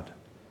see God.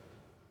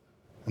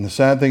 And the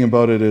sad thing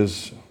about it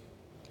is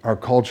our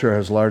culture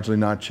has largely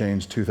not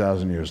changed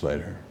 2,000 years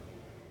later.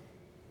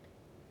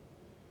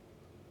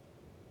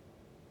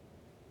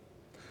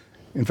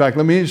 In fact,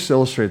 let me just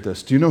illustrate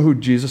this. Do you know who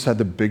Jesus had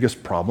the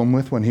biggest problem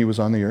with when he was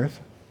on the earth?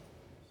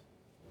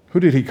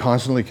 Who did he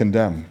constantly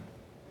condemn?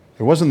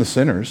 It wasn't the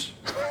sinners.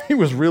 He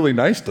was really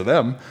nice to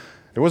them.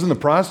 It wasn't the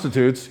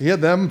prostitutes. He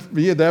had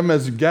them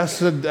as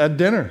guests at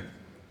dinner.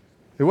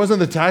 It wasn't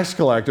the tax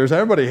collectors.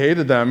 Everybody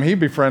hated them. He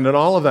befriended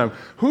all of them.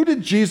 Who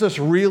did Jesus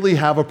really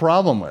have a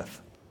problem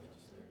with?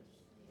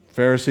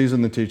 Pharisees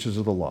and the teachers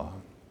of the law.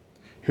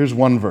 Here's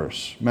one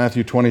verse,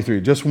 Matthew 23,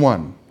 just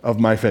one of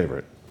my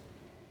favorite.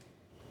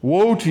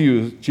 Woe to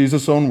you,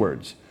 Jesus' own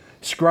words,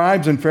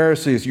 scribes and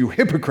Pharisees, you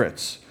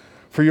hypocrites!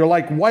 For you're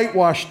like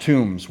whitewashed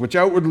tombs, which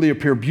outwardly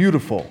appear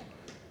beautiful,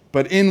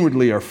 but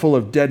inwardly are full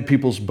of dead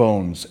people's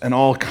bones and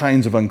all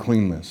kinds of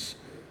uncleanness.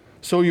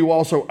 So you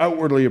also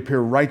outwardly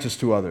appear righteous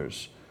to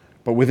others,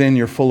 but within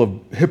you're full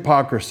of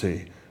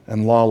hypocrisy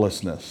and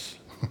lawlessness.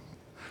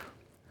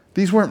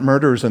 These weren't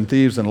murderers and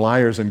thieves and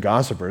liars and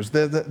gossipers.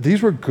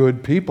 These were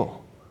good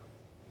people.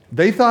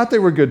 They thought they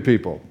were good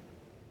people.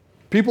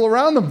 People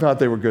around them thought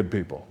they were good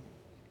people.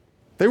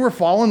 They were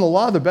following the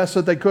law the best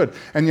that they could.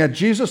 And yet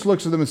Jesus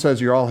looks at them and says,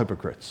 you're all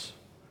hypocrites.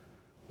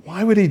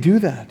 Why would he do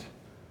that?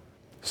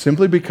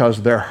 Simply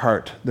because their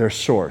heart, their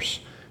source,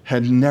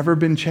 had never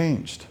been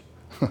changed.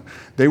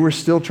 They were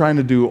still trying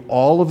to do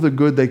all of the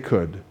good they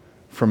could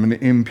from an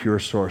impure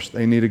source.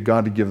 They needed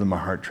God to give them a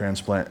heart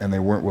transplant, and they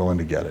weren't willing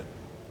to get it.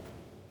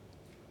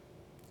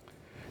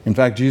 In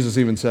fact, Jesus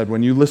even said,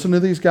 when you listen to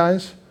these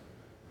guys,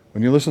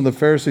 when you listen to the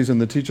Pharisees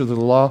and the teachers of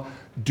the law,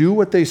 do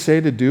what they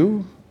say to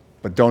do,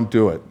 but don't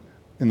do it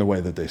in the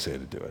way that they say to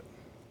do it.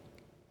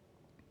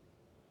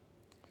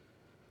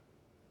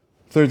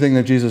 Third thing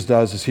that Jesus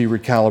does is he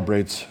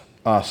recalibrates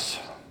us.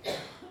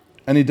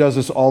 And he does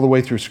this all the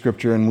way through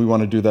Scripture, and we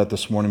want to do that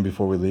this morning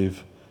before we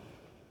leave.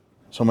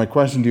 So my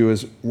question to you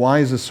is, why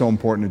is this so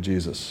important to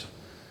Jesus?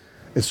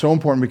 It's so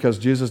important because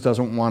Jesus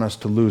doesn't want us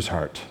to lose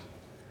heart.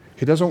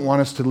 He doesn't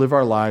want us to live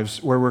our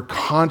lives where we're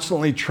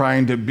constantly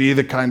trying to be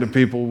the kind of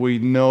people we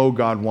know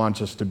God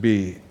wants us to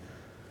be,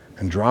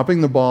 and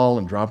dropping the ball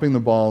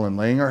and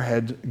laying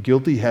our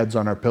guilty heads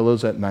on our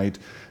pillows at night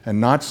and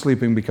not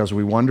sleeping because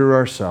we wonder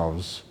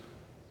ourselves,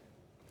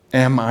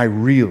 am I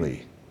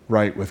really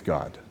right with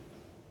God?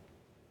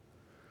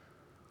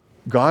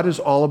 God is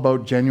all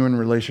about genuine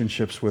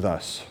relationships with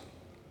us.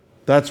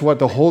 That's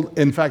what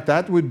in fact,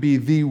 that would be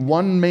the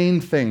one main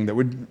thing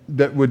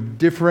that would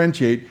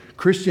differentiate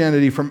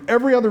Christianity from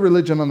every other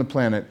religion on the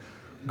planet.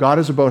 God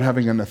is about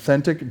having an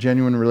authentic,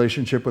 genuine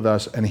relationship with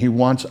us, and he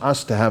wants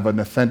us to have an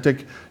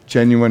authentic,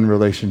 genuine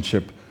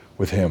relationship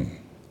with him.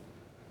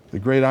 The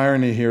great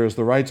irony here is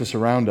the righteous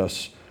around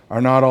us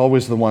are not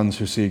always the ones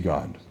who see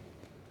God.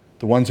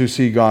 The ones who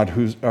see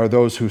God are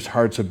those whose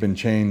hearts have been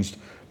changed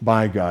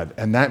by God.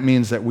 And that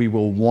means that we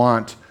will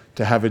want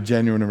to have a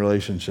genuine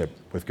relationship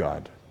with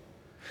God.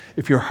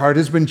 If your heart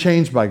has been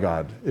changed by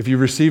God, if you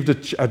received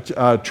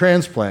a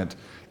transplant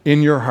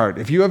in your heart,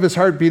 if you have his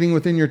heart beating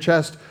within your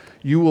chest,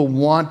 you will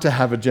want to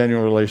have a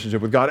genuine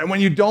relationship with God. And when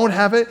you don't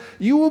have it,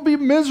 you will be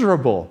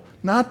miserable.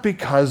 Not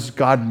because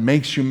God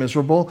makes you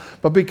miserable,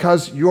 but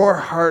because your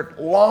heart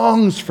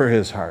longs for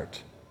his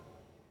heart.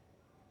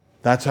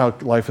 That's how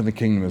life in the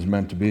kingdom is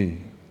meant to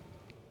be.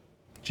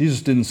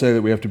 Jesus didn't say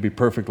that we have to be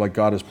perfect like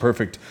God is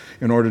perfect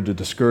in order to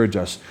discourage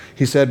us.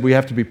 He said we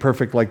have to be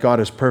perfect like God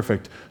is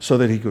perfect so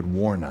that he could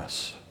warn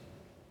us.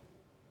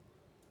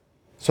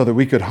 So that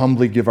we could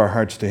humbly give our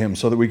hearts to him.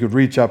 So that we could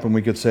reach up and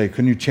we could say,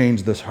 can you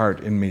change this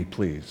heart in me,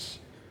 please?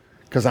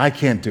 Because I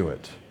can't do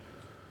it.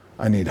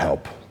 I need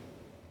help.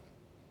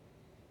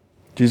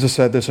 Jesus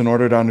said this in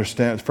order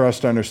for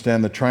us to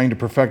understand that trying to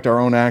perfect our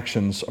own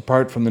actions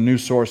apart from the new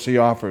source he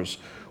offers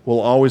will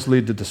always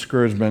lead to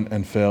discouragement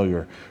and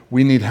failure.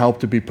 We need help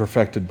to be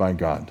perfected by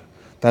God.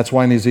 That's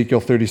why in Ezekiel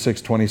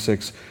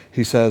 36:26,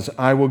 he says,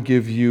 I will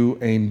give you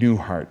a new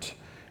heart,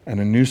 and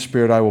a new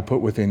spirit I will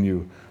put within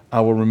you.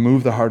 I will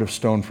remove the heart of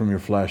stone from your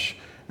flesh,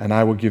 and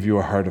I will give you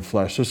a heart of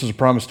flesh. This is a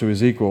promise to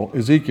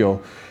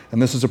Ezekiel, and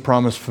this is a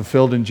promise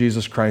fulfilled in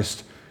Jesus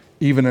Christ,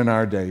 even in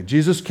our day.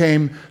 Jesus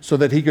came so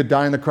that he could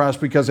die on the cross,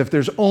 because if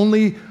there's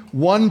only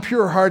one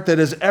pure heart that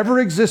has ever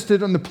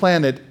existed on the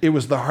planet, it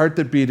was the heart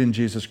that beat in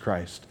Jesus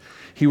Christ.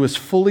 He was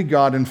fully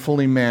God and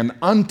fully man,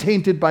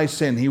 untainted by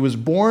sin. He was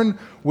born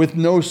with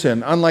no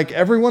sin, unlike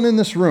everyone in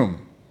this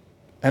room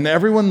and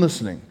everyone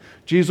listening.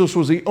 Jesus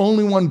was the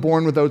only one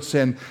born without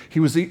sin. He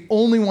was the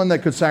only one that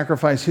could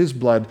sacrifice his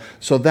blood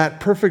so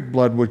that perfect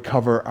blood would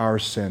cover our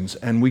sins,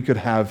 and we could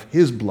have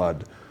his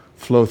blood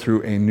flow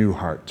through a new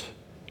heart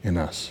in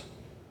us.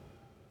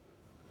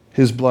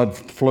 His blood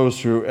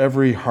flows through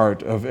every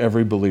heart of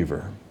every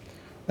believer,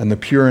 and the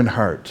pure in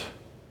heart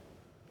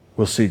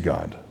will see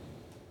God.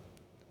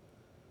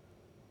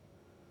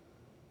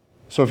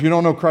 So if you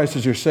don't know Christ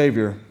as your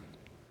Savior,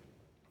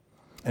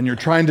 and you're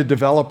trying to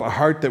develop a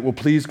heart that will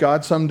please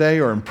God someday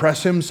or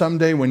impress him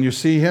someday when you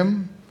see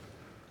him,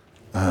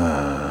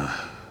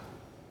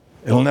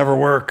 it'll never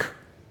work.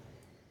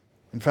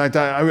 In fact,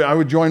 I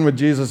would join with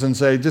Jesus and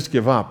say, just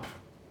give up.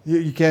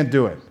 You can't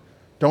do it.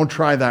 Don't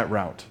try that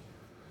route.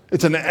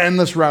 It's an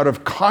endless route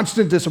of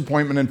constant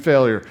disappointment and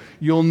failure.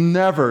 You'll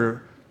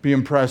never be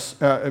impress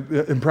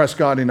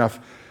God enough,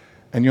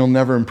 and you'll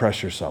never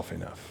impress yourself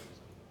enough.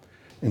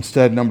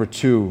 Instead, number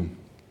 2,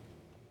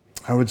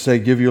 I would say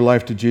give your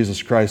life to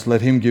Jesus Christ.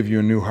 Let him give you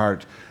a new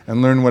heart,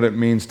 and learn what it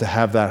means to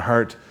have that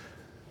heart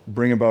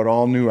bring about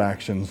all new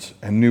actions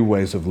and new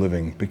ways of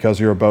living, because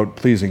you're about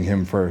pleasing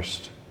him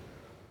first.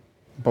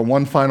 But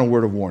one final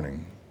word of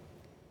warning.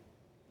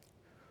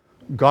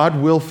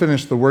 God will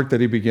finish the work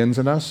that he begins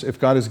in us. If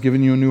God has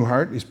given you a new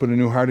heart, he's put a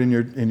new heart in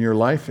your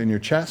life, in your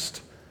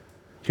chest,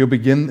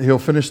 he'll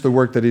finish the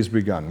work that he's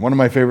begun. One of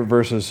my favorite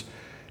verses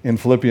in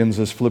Philippians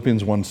is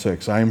Philippians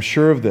 1:6. I am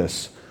sure of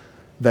this,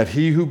 that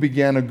he who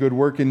began a good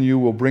work in you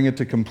will bring it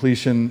to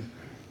completion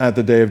at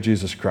the day of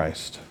Jesus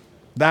Christ.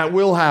 That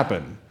will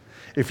happen.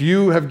 If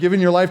you have given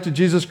your life to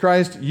Jesus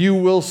Christ, you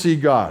will see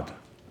God.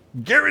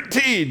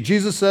 Guaranteed.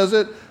 Jesus says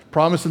it,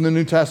 promised in the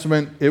New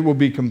Testament, it will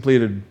be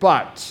completed.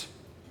 But,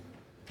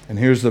 and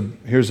here's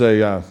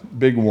a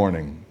big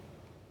warning.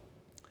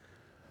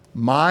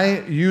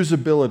 My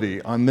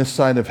usability on this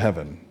side of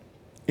heaven,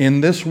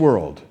 in this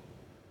world,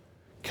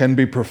 can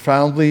be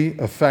profoundly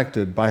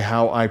affected by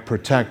how I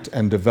protect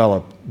and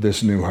develop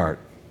this new heart.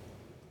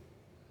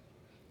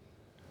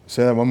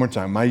 Say that one more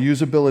time. My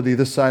usability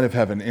this side of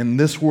heaven, in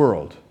this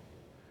world,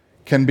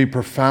 can be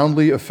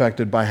profoundly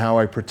affected by how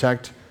I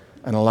protect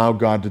and allow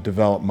God to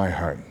develop my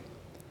heart.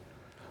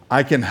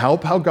 I can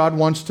help how God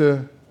wants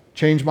to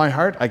change my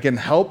heart. I can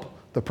help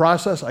the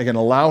process. I can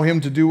allow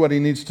him to do what he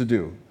needs to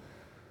do.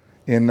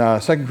 In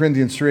 2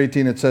 Corinthians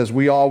 3:18, it says,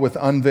 we all with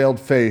unveiled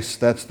face,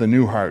 that's the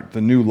new heart,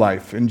 the new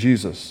life in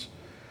Jesus,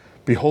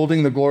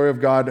 beholding the glory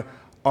of God,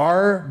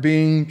 are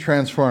being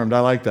transformed. I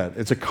like that.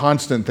 It's a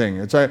constant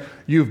thing.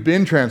 You've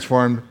been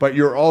transformed, but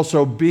you're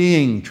also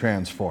being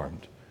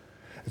transformed.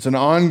 It's an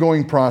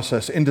ongoing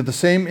process into the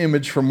same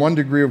image from one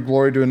degree of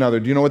glory to another.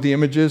 Do you know what the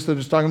image is that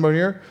it's talking about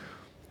here?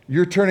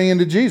 You're turning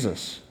into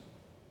Jesus.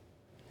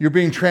 You're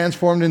being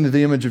transformed into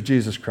the image of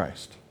Jesus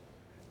Christ.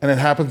 And it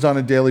happens on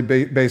a daily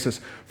basis.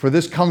 For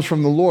this comes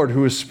from the Lord,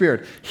 who is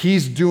Spirit.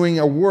 He's doing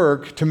a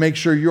work to make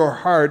sure your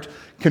heart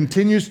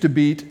continues to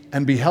beat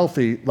and be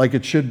healthy like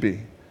it should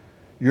be.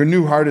 Your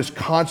new heart is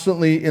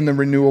constantly in the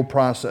renewal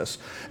process.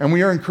 And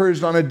we are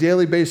encouraged on a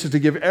daily basis to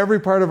give every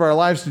part of our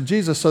lives to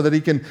Jesus so that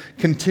he can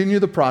continue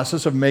the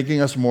process of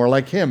making us more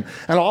like him.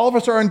 And all of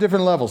us are on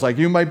different levels. Like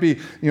you might be,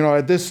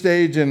 at this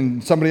stage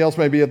and somebody else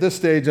might be at this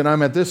stage and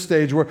I'm at this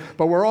stage.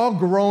 But we're all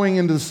growing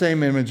into the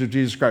same image of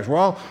Jesus Christ. We're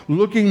all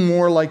looking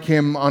more like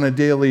him on a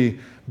daily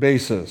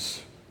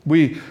basis.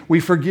 We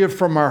forgive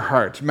from our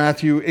heart.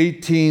 Matthew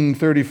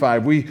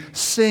 18:35. We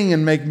sing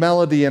and make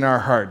melody in our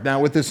heart. Now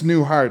with this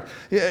new heart,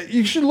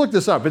 you should look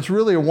this up. It's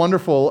really a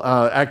wonderful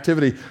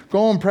activity.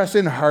 Go and press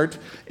in heart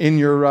in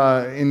your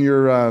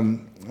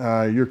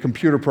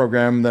computer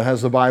program that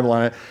has the Bible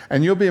on it,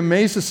 and you'll be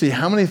amazed to see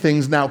how many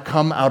things now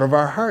come out of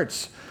our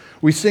hearts.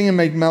 We sing and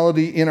make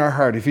melody in our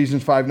heart.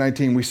 Ephesians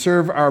 5:19. We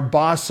serve our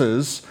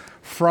bosses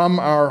from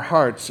our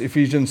hearts,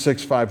 Ephesians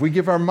 6:5. We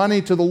give our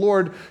money to the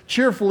Lord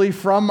cheerfully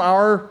from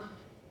our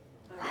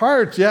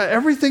hearts. Yeah,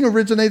 everything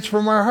originates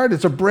from our heart.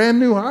 It's a brand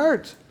new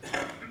heart.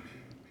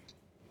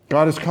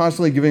 God is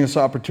constantly giving us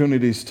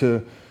opportunities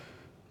to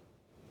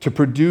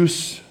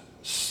produce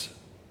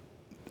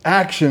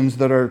actions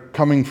that are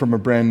coming from a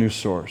brand new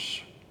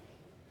source.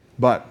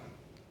 But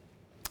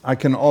I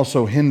can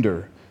also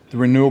hinder the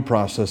renewal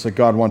process that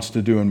God wants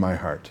to do in my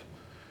heart.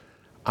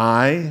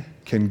 I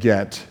can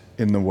get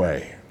in the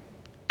way.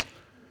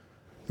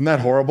 Isn't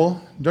that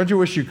horrible? Don't you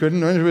wish you couldn't?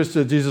 Don't you wish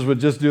that Jesus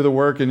would just do the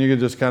work and you could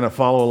just kind of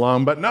follow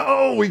along? But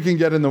no, we can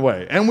get in the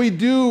way. And we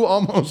do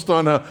almost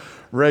on a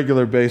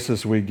regular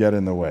basis, we get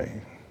in the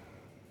way.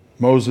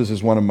 Moses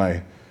is one of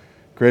my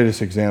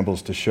greatest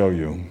examples to show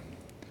you.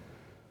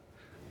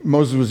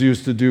 Moses was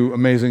used to do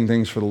amazing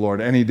things for the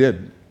Lord, and he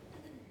did.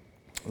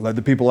 Led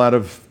the people out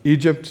of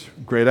Egypt,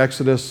 great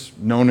exodus,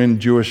 known in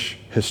Jewish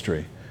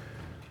history.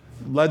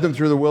 Led them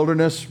through the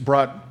wilderness,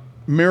 brought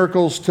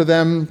miracles to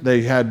them.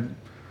 They had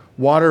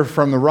water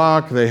from the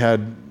rock. They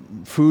had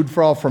food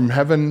fall from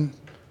heaven.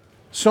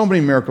 So many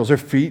miracles. Their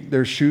feet,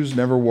 their shoes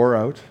never wore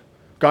out.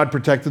 God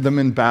protected them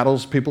in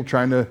battles, people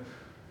trying to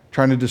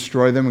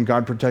destroy them, and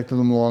God protected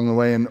them along the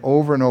way. And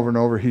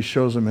over, he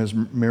shows them his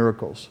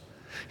miracles.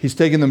 He's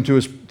taken them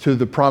to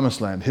the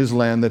promised land, his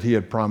land that he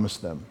had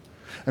promised them.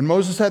 And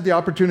Moses had the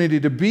opportunity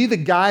to be the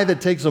guy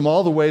that takes them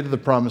all the way to the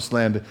promised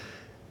land,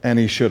 and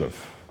he should have.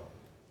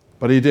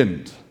 But he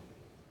didn't.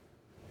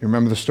 You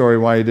remember the story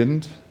why he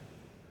didn't?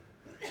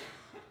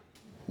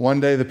 One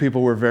day the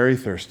people were very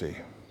thirsty.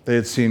 They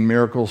had seen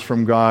miracles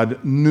from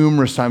God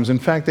numerous times. In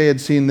fact, they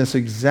had seen this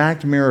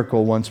exact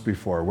miracle once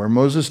before, where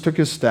Moses took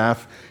his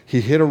staff,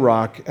 he hit a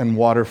rock, and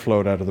water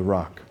flowed out of the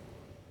rock.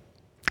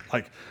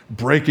 Like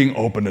breaking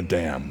open a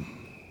dam.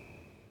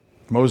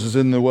 Moses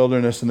in the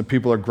wilderness and the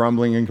people are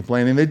grumbling and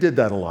complaining. They did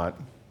that a lot.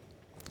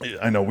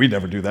 I know we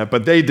never do that,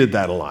 but they did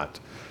that a lot.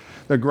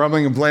 They're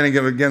grumbling and complaining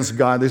against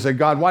God. They say,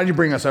 God, why did you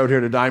bring us out here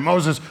to die?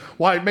 Moses,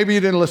 why? Maybe you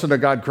didn't listen to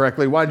God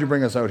correctly. Why did you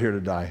bring us out here to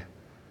die?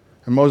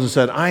 And Moses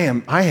said, I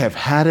have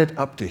had it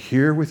up to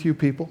here with you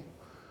people.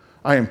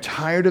 I am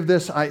tired of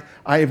this. I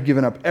have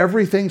given up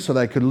everything so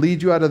that I could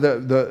lead you out of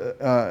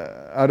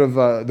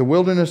the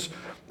wilderness,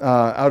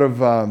 out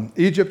of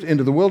Egypt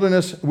into the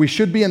wilderness. We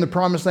should be in the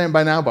promised land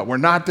by now, but we're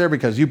not there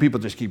because you people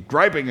just keep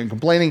griping and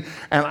complaining,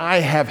 and I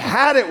have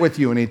had it with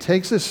you. And he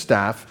takes his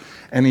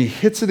staff and he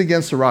hits it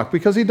against the rock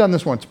because he'd done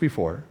this once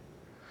before.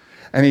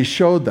 And he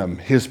showed them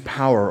his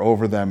power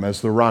over them as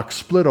the rock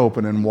split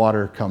open and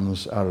water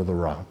comes out of the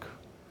rock.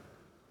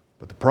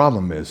 But the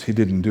problem is he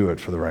didn't do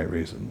it for the right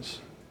reasons.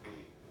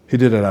 He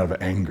did it out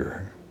of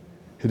anger.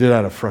 He did it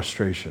out of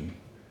frustration.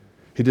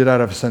 He did it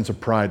out of a sense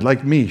of pride,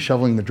 like me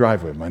shoveling the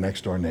driveway of my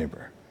next door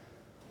neighbor.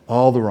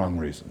 All the wrong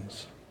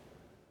reasons.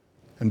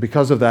 And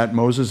because of that,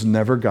 Moses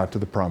never got to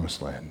the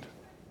promised land.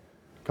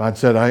 God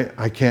said,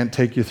 I can't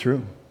take you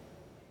through.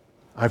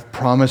 I've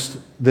promised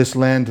this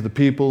land to the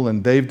people,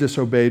 and they've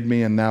disobeyed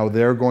me, and now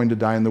they're going to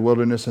die in the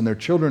wilderness, and their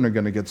children are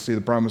going to get to see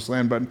the promised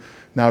land, but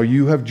now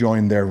you have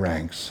joined their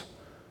ranks.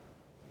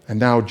 And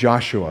now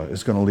Joshua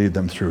is going to lead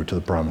them through to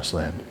the promised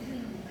land.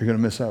 You're going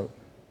to miss out.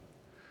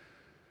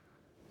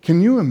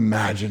 Can you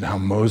imagine how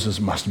Moses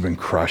must have been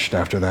crushed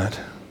after that?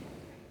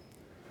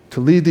 To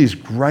lead these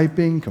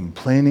griping,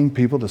 complaining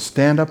people to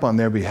stand up on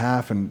their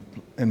behalf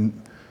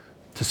and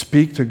to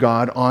speak to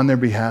God on their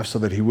behalf so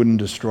that he wouldn't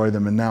destroy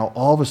them. And now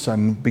all of a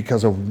sudden,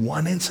 because of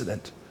one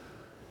incident,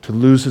 to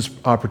lose his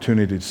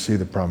opportunity to see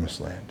the promised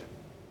land.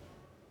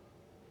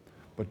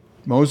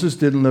 Moses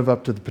didn't live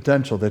up to the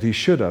potential that he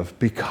should have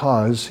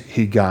because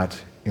he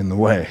got in the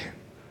way.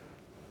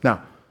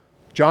 Now,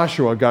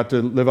 Joshua got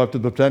to live up to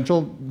the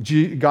potential.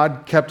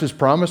 God kept his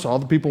promise. All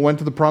the people went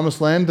to the promised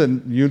land,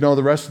 and you know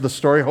the rest of the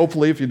story.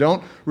 Hopefully, if you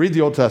don't, read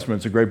the Old Testament.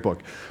 It's a great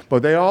book.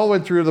 But they all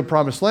went through the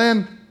promised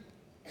land.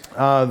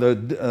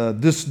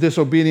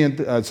 Disobedient,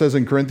 it says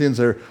in Corinthians,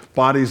 their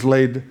bodies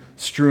laid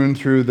strewn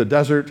through the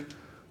desert,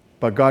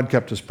 but God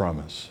kept his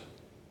promise.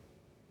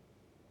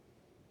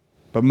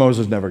 But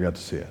Moses never got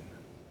to see it.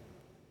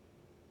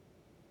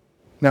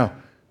 Now,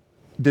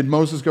 did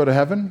Moses go to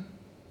heaven?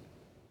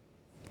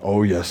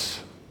 Oh,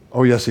 yes.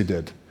 Oh, yes, he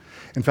did.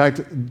 In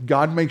fact,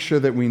 God makes sure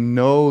that we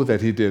know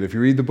that he did. If you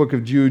read the book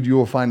of Jude, you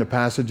will find a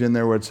passage in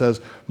there where it says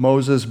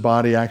Moses'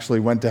 body actually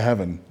went to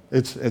heaven.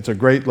 It's a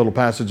great little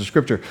passage of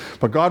scripture.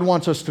 But God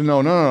wants us to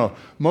know, no.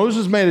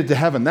 Moses made it to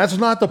heaven. That's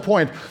not the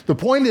point. The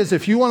point is,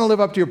 if you want to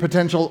live up to your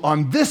potential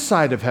on this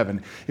side of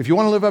heaven, if you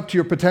want to live up to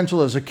your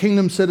potential as a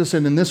kingdom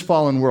citizen in this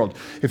fallen world,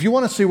 if you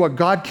want to see what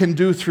God can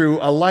do through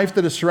a life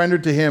that is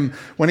surrendered to him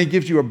when he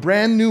gives you a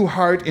brand new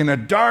heart in a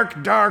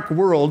dark, dark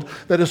world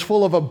that is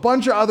full of a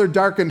bunch of other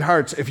darkened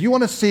hearts, if you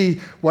want to see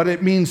what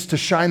it means to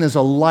shine as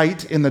a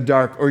light in the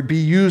dark or be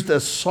used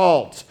as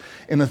salt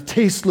in a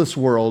tasteless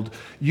world,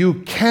 you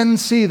can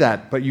see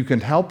that, but you can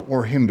help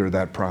or hinder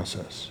that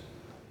process.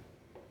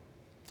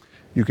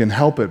 You can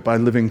help it by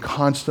living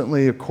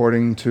constantly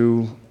according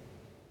to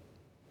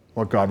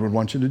what God would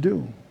want you to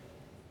do.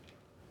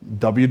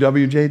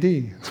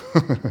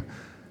 WWJD.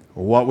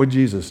 What would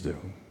Jesus do?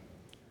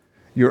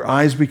 Your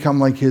eyes become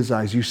like his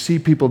eyes. You see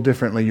people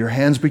differently. Your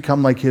hands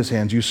become like his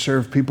hands. You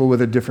serve people with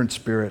a different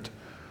spirit.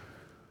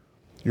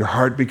 Your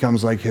heart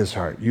becomes like his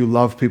heart. You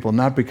love people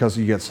not because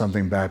you get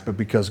something back, but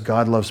because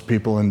God loves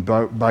people, and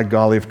by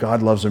golly, if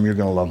God loves them, you're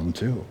going to love them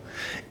too.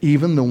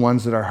 Even the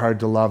ones that are hard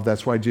to love.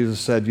 That's why Jesus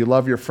said, you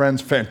love your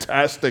friends,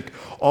 fantastic.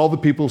 All the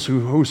people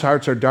whose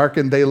hearts are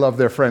darkened, they love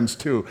their friends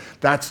too.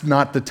 That's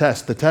not the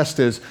test. The test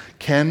is,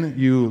 can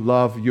you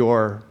love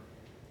your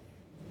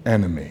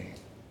enemy?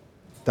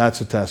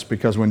 That's a test,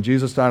 because when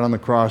Jesus died on the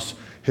cross,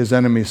 his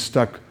enemies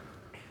stuck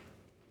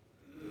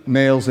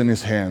nails in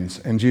his hands,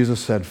 and Jesus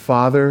said,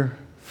 Father,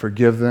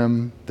 forgive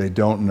them, they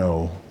don't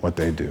know what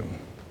they do.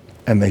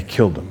 And they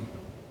killed him.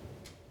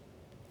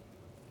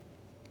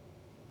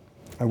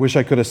 I wish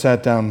I could have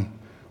sat down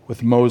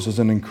with Moses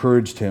and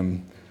encouraged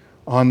him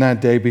on that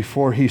day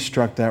before he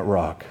struck that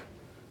rock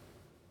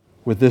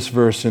with this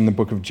verse in the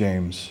book of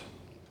James.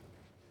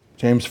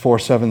 James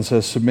 4:7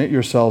 says, submit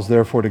yourselves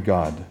therefore to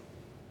God.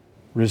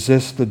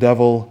 Resist the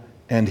devil,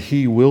 and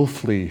he will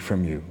flee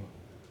from you.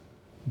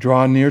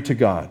 Draw near to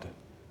God,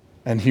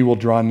 and he will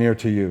draw near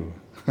to you.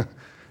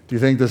 Do you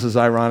think this is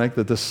ironic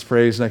that this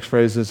next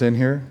phrase is in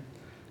here?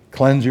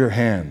 Cleanse your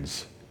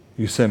hands,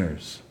 you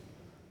sinners,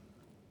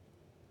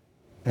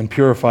 and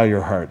purify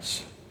your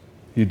hearts,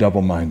 you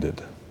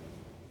double-minded.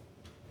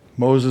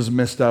 Moses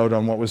missed out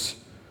on what was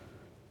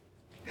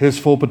his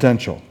full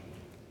potential,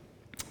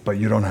 but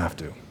you don't have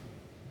to.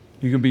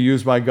 You can be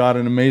used by God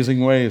in amazing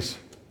ways,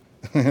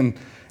 and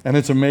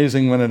it's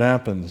amazing when it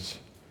happens.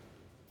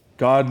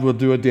 God will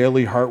do a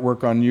daily heart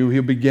work on you.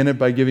 He'll begin it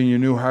by giving you a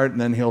new heart, and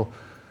then He'll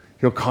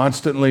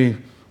constantly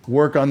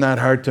work on that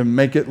heart to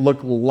make it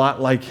look a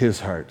lot like his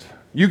heart.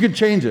 You can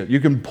change it.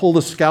 You can pull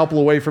the scalpel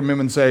away from him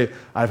and say,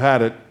 I've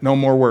had it. No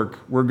more work.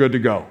 We're good to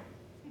go.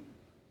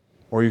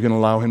 Or you can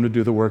allow him to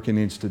do the work he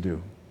needs to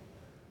do.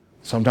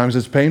 Sometimes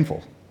it's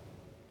painful.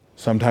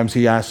 Sometimes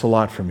he asks a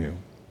lot from you.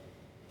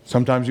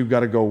 Sometimes you've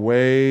got to go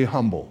way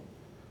humble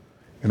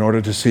in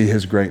order to see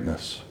his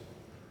greatness.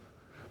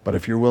 But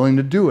if you're willing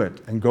to do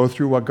it and go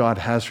through what God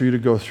has for you to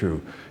go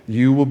through,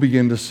 you will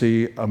begin to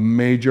see a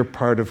major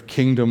part of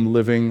kingdom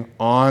living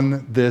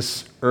on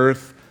this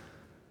earth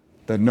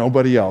that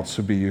nobody else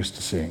would be used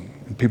to seeing.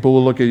 And people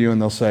will look at you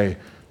and they'll say,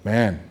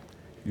 man,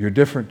 you're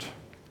different.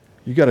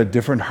 You got a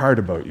different heart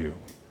about you.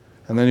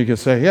 And then you can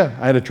say, yeah,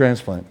 I had a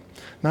transplant.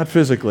 Not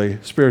physically,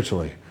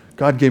 spiritually.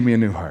 God gave me a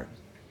new heart.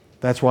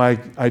 That's why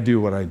I do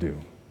what I do.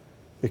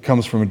 It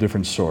comes from a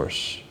different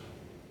source.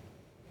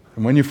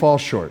 And when you fall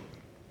short,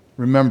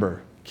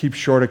 remember, keep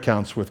short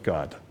accounts with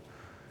God.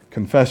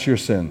 Confess your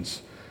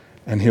sins,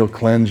 and he'll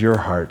cleanse your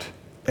heart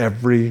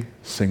every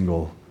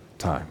single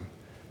time.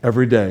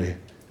 Every day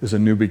is a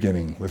new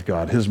beginning with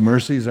God. His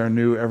mercies are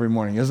new every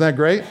morning. Isn't that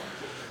great?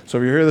 So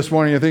if you're here this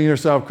morning, you're thinking to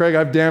yourself, Craig,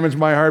 I've damaged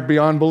my heart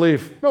beyond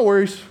belief. No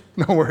worries.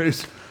 No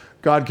worries.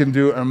 God can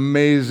do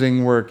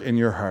amazing work in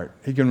your heart.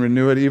 He can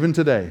renew it even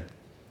today.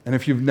 And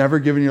if you've never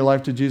given your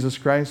life to Jesus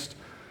Christ,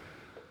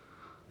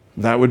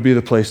 that would be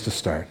the place to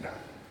start.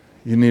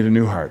 You need a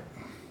new heart.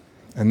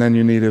 And then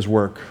you need his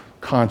work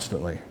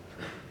constantly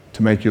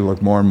to make you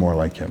look more and more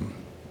like him.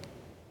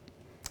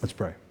 Let's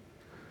pray.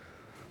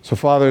 So,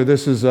 Father,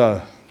 this is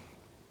a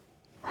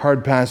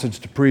hard passage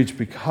to preach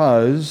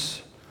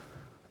because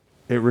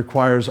it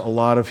requires a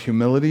lot of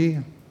humility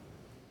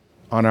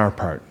on our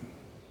part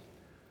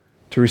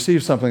to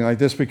receive something like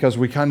this, because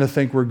we kind of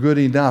think we're good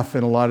enough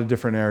in a lot of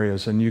different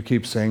areas, and you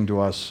keep saying to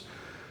us,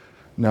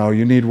 no,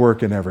 you need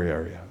work in every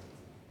area.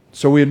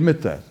 So we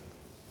admit that.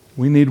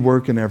 We need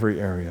work in every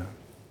area.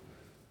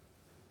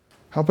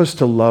 Help us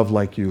to love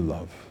like you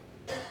love.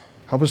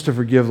 Help us to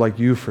forgive like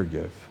you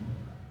forgive.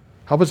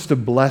 Help us to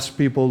bless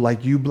people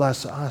like you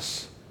bless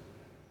us.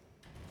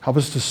 Help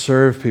us to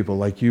serve people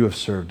like you have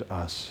served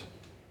us.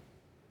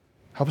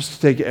 Help us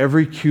to take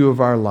every cue of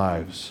our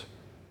lives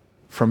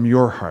from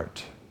your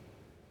heart,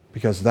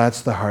 because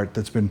that's the heart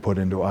that's been put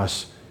into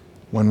us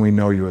when we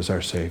know you as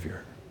our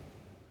Savior.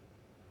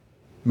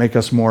 Make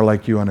us more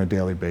like you on a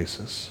daily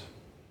basis.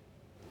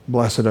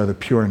 Blessed are the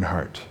pure in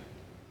heart.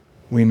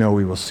 We know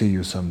we will see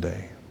you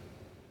someday.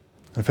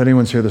 If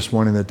anyone's here this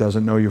morning that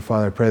doesn't know you,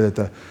 Father, I pray that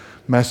the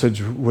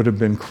message would have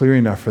been clear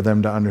enough for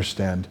them to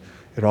understand.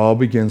 It all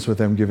begins with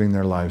them giving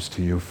their lives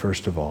to you,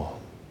 first of all.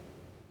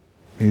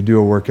 May you do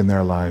a work in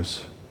their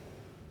lives.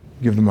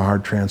 Give them a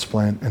heart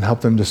transplant and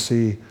help them to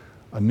see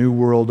a new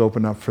world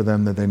open up for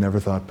them that they never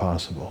thought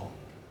possible,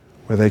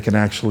 where they can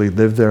actually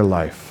live their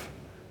life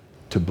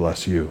to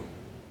bless you.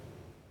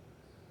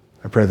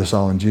 I pray this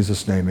all in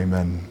Jesus' name,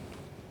 amen.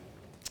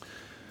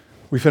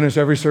 We finish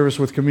every service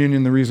with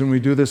communion. The reason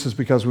we do this is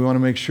because we want to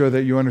make sure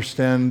that you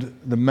understand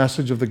the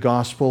message of the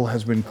gospel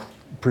has been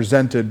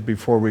presented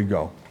before we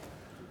go.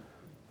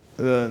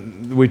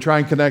 We try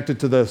and connect it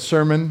to the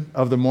sermon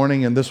of the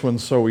morning, and this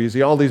one's so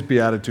easy. All these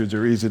Beatitudes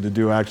are easy to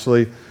do,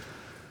 actually.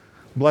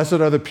 Blessed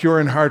are the pure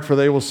in heart, for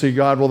they will see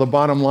God. Well, the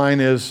bottom line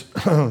is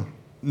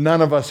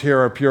none of us here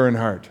are pure in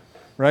heart,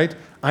 right?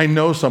 I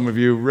know some of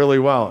you really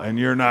well, and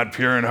you're not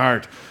pure in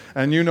heart.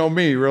 And you know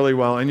me really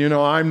well, and you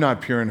know I'm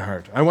not pure in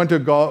heart. I went to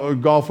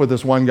golf with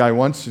this one guy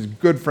once. He's a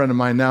good friend of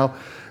mine now.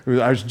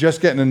 I was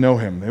just getting to know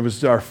him. It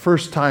was our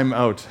first time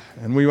out,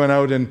 and we went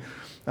out, and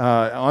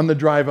on the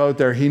drive out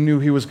there, he knew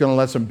he was going to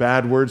let some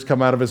bad words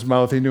come out of his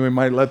mouth. He knew he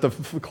might let the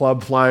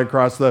club fly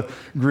across the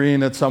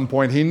green at some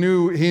point. He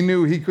knew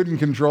he couldn't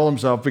control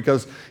himself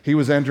because he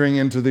was entering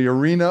into the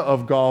arena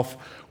of golf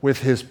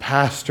with his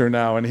pastor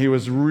now, and he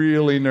was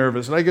really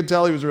nervous. And I could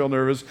tell he was real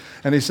nervous.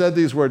 And he said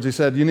these words. He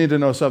said, "You need to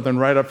know something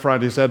right up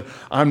front." He said,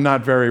 "I'm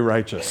not very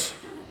righteous."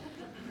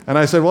 And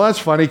I said, "Well, that's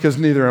funny because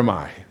neither am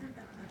I.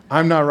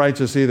 I'm not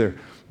righteous either."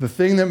 The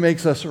thing that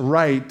makes us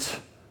right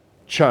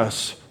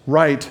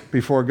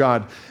before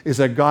God is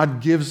that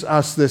God gives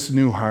us this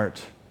new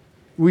heart.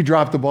 We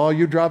drop the ball,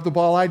 you drop the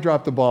ball, I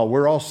drop the ball.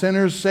 We're all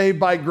sinners saved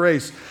by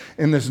grace.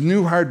 And this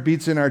new heart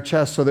beats in our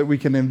chest so that we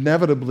can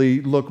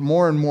inevitably look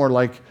more and more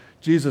like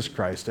Jesus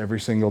Christ every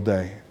single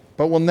day.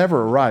 But we'll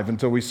never arrive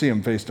until we see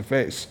him face to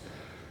face.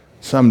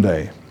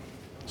 Someday.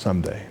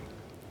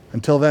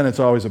 Until then, it's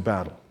always a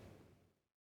battle.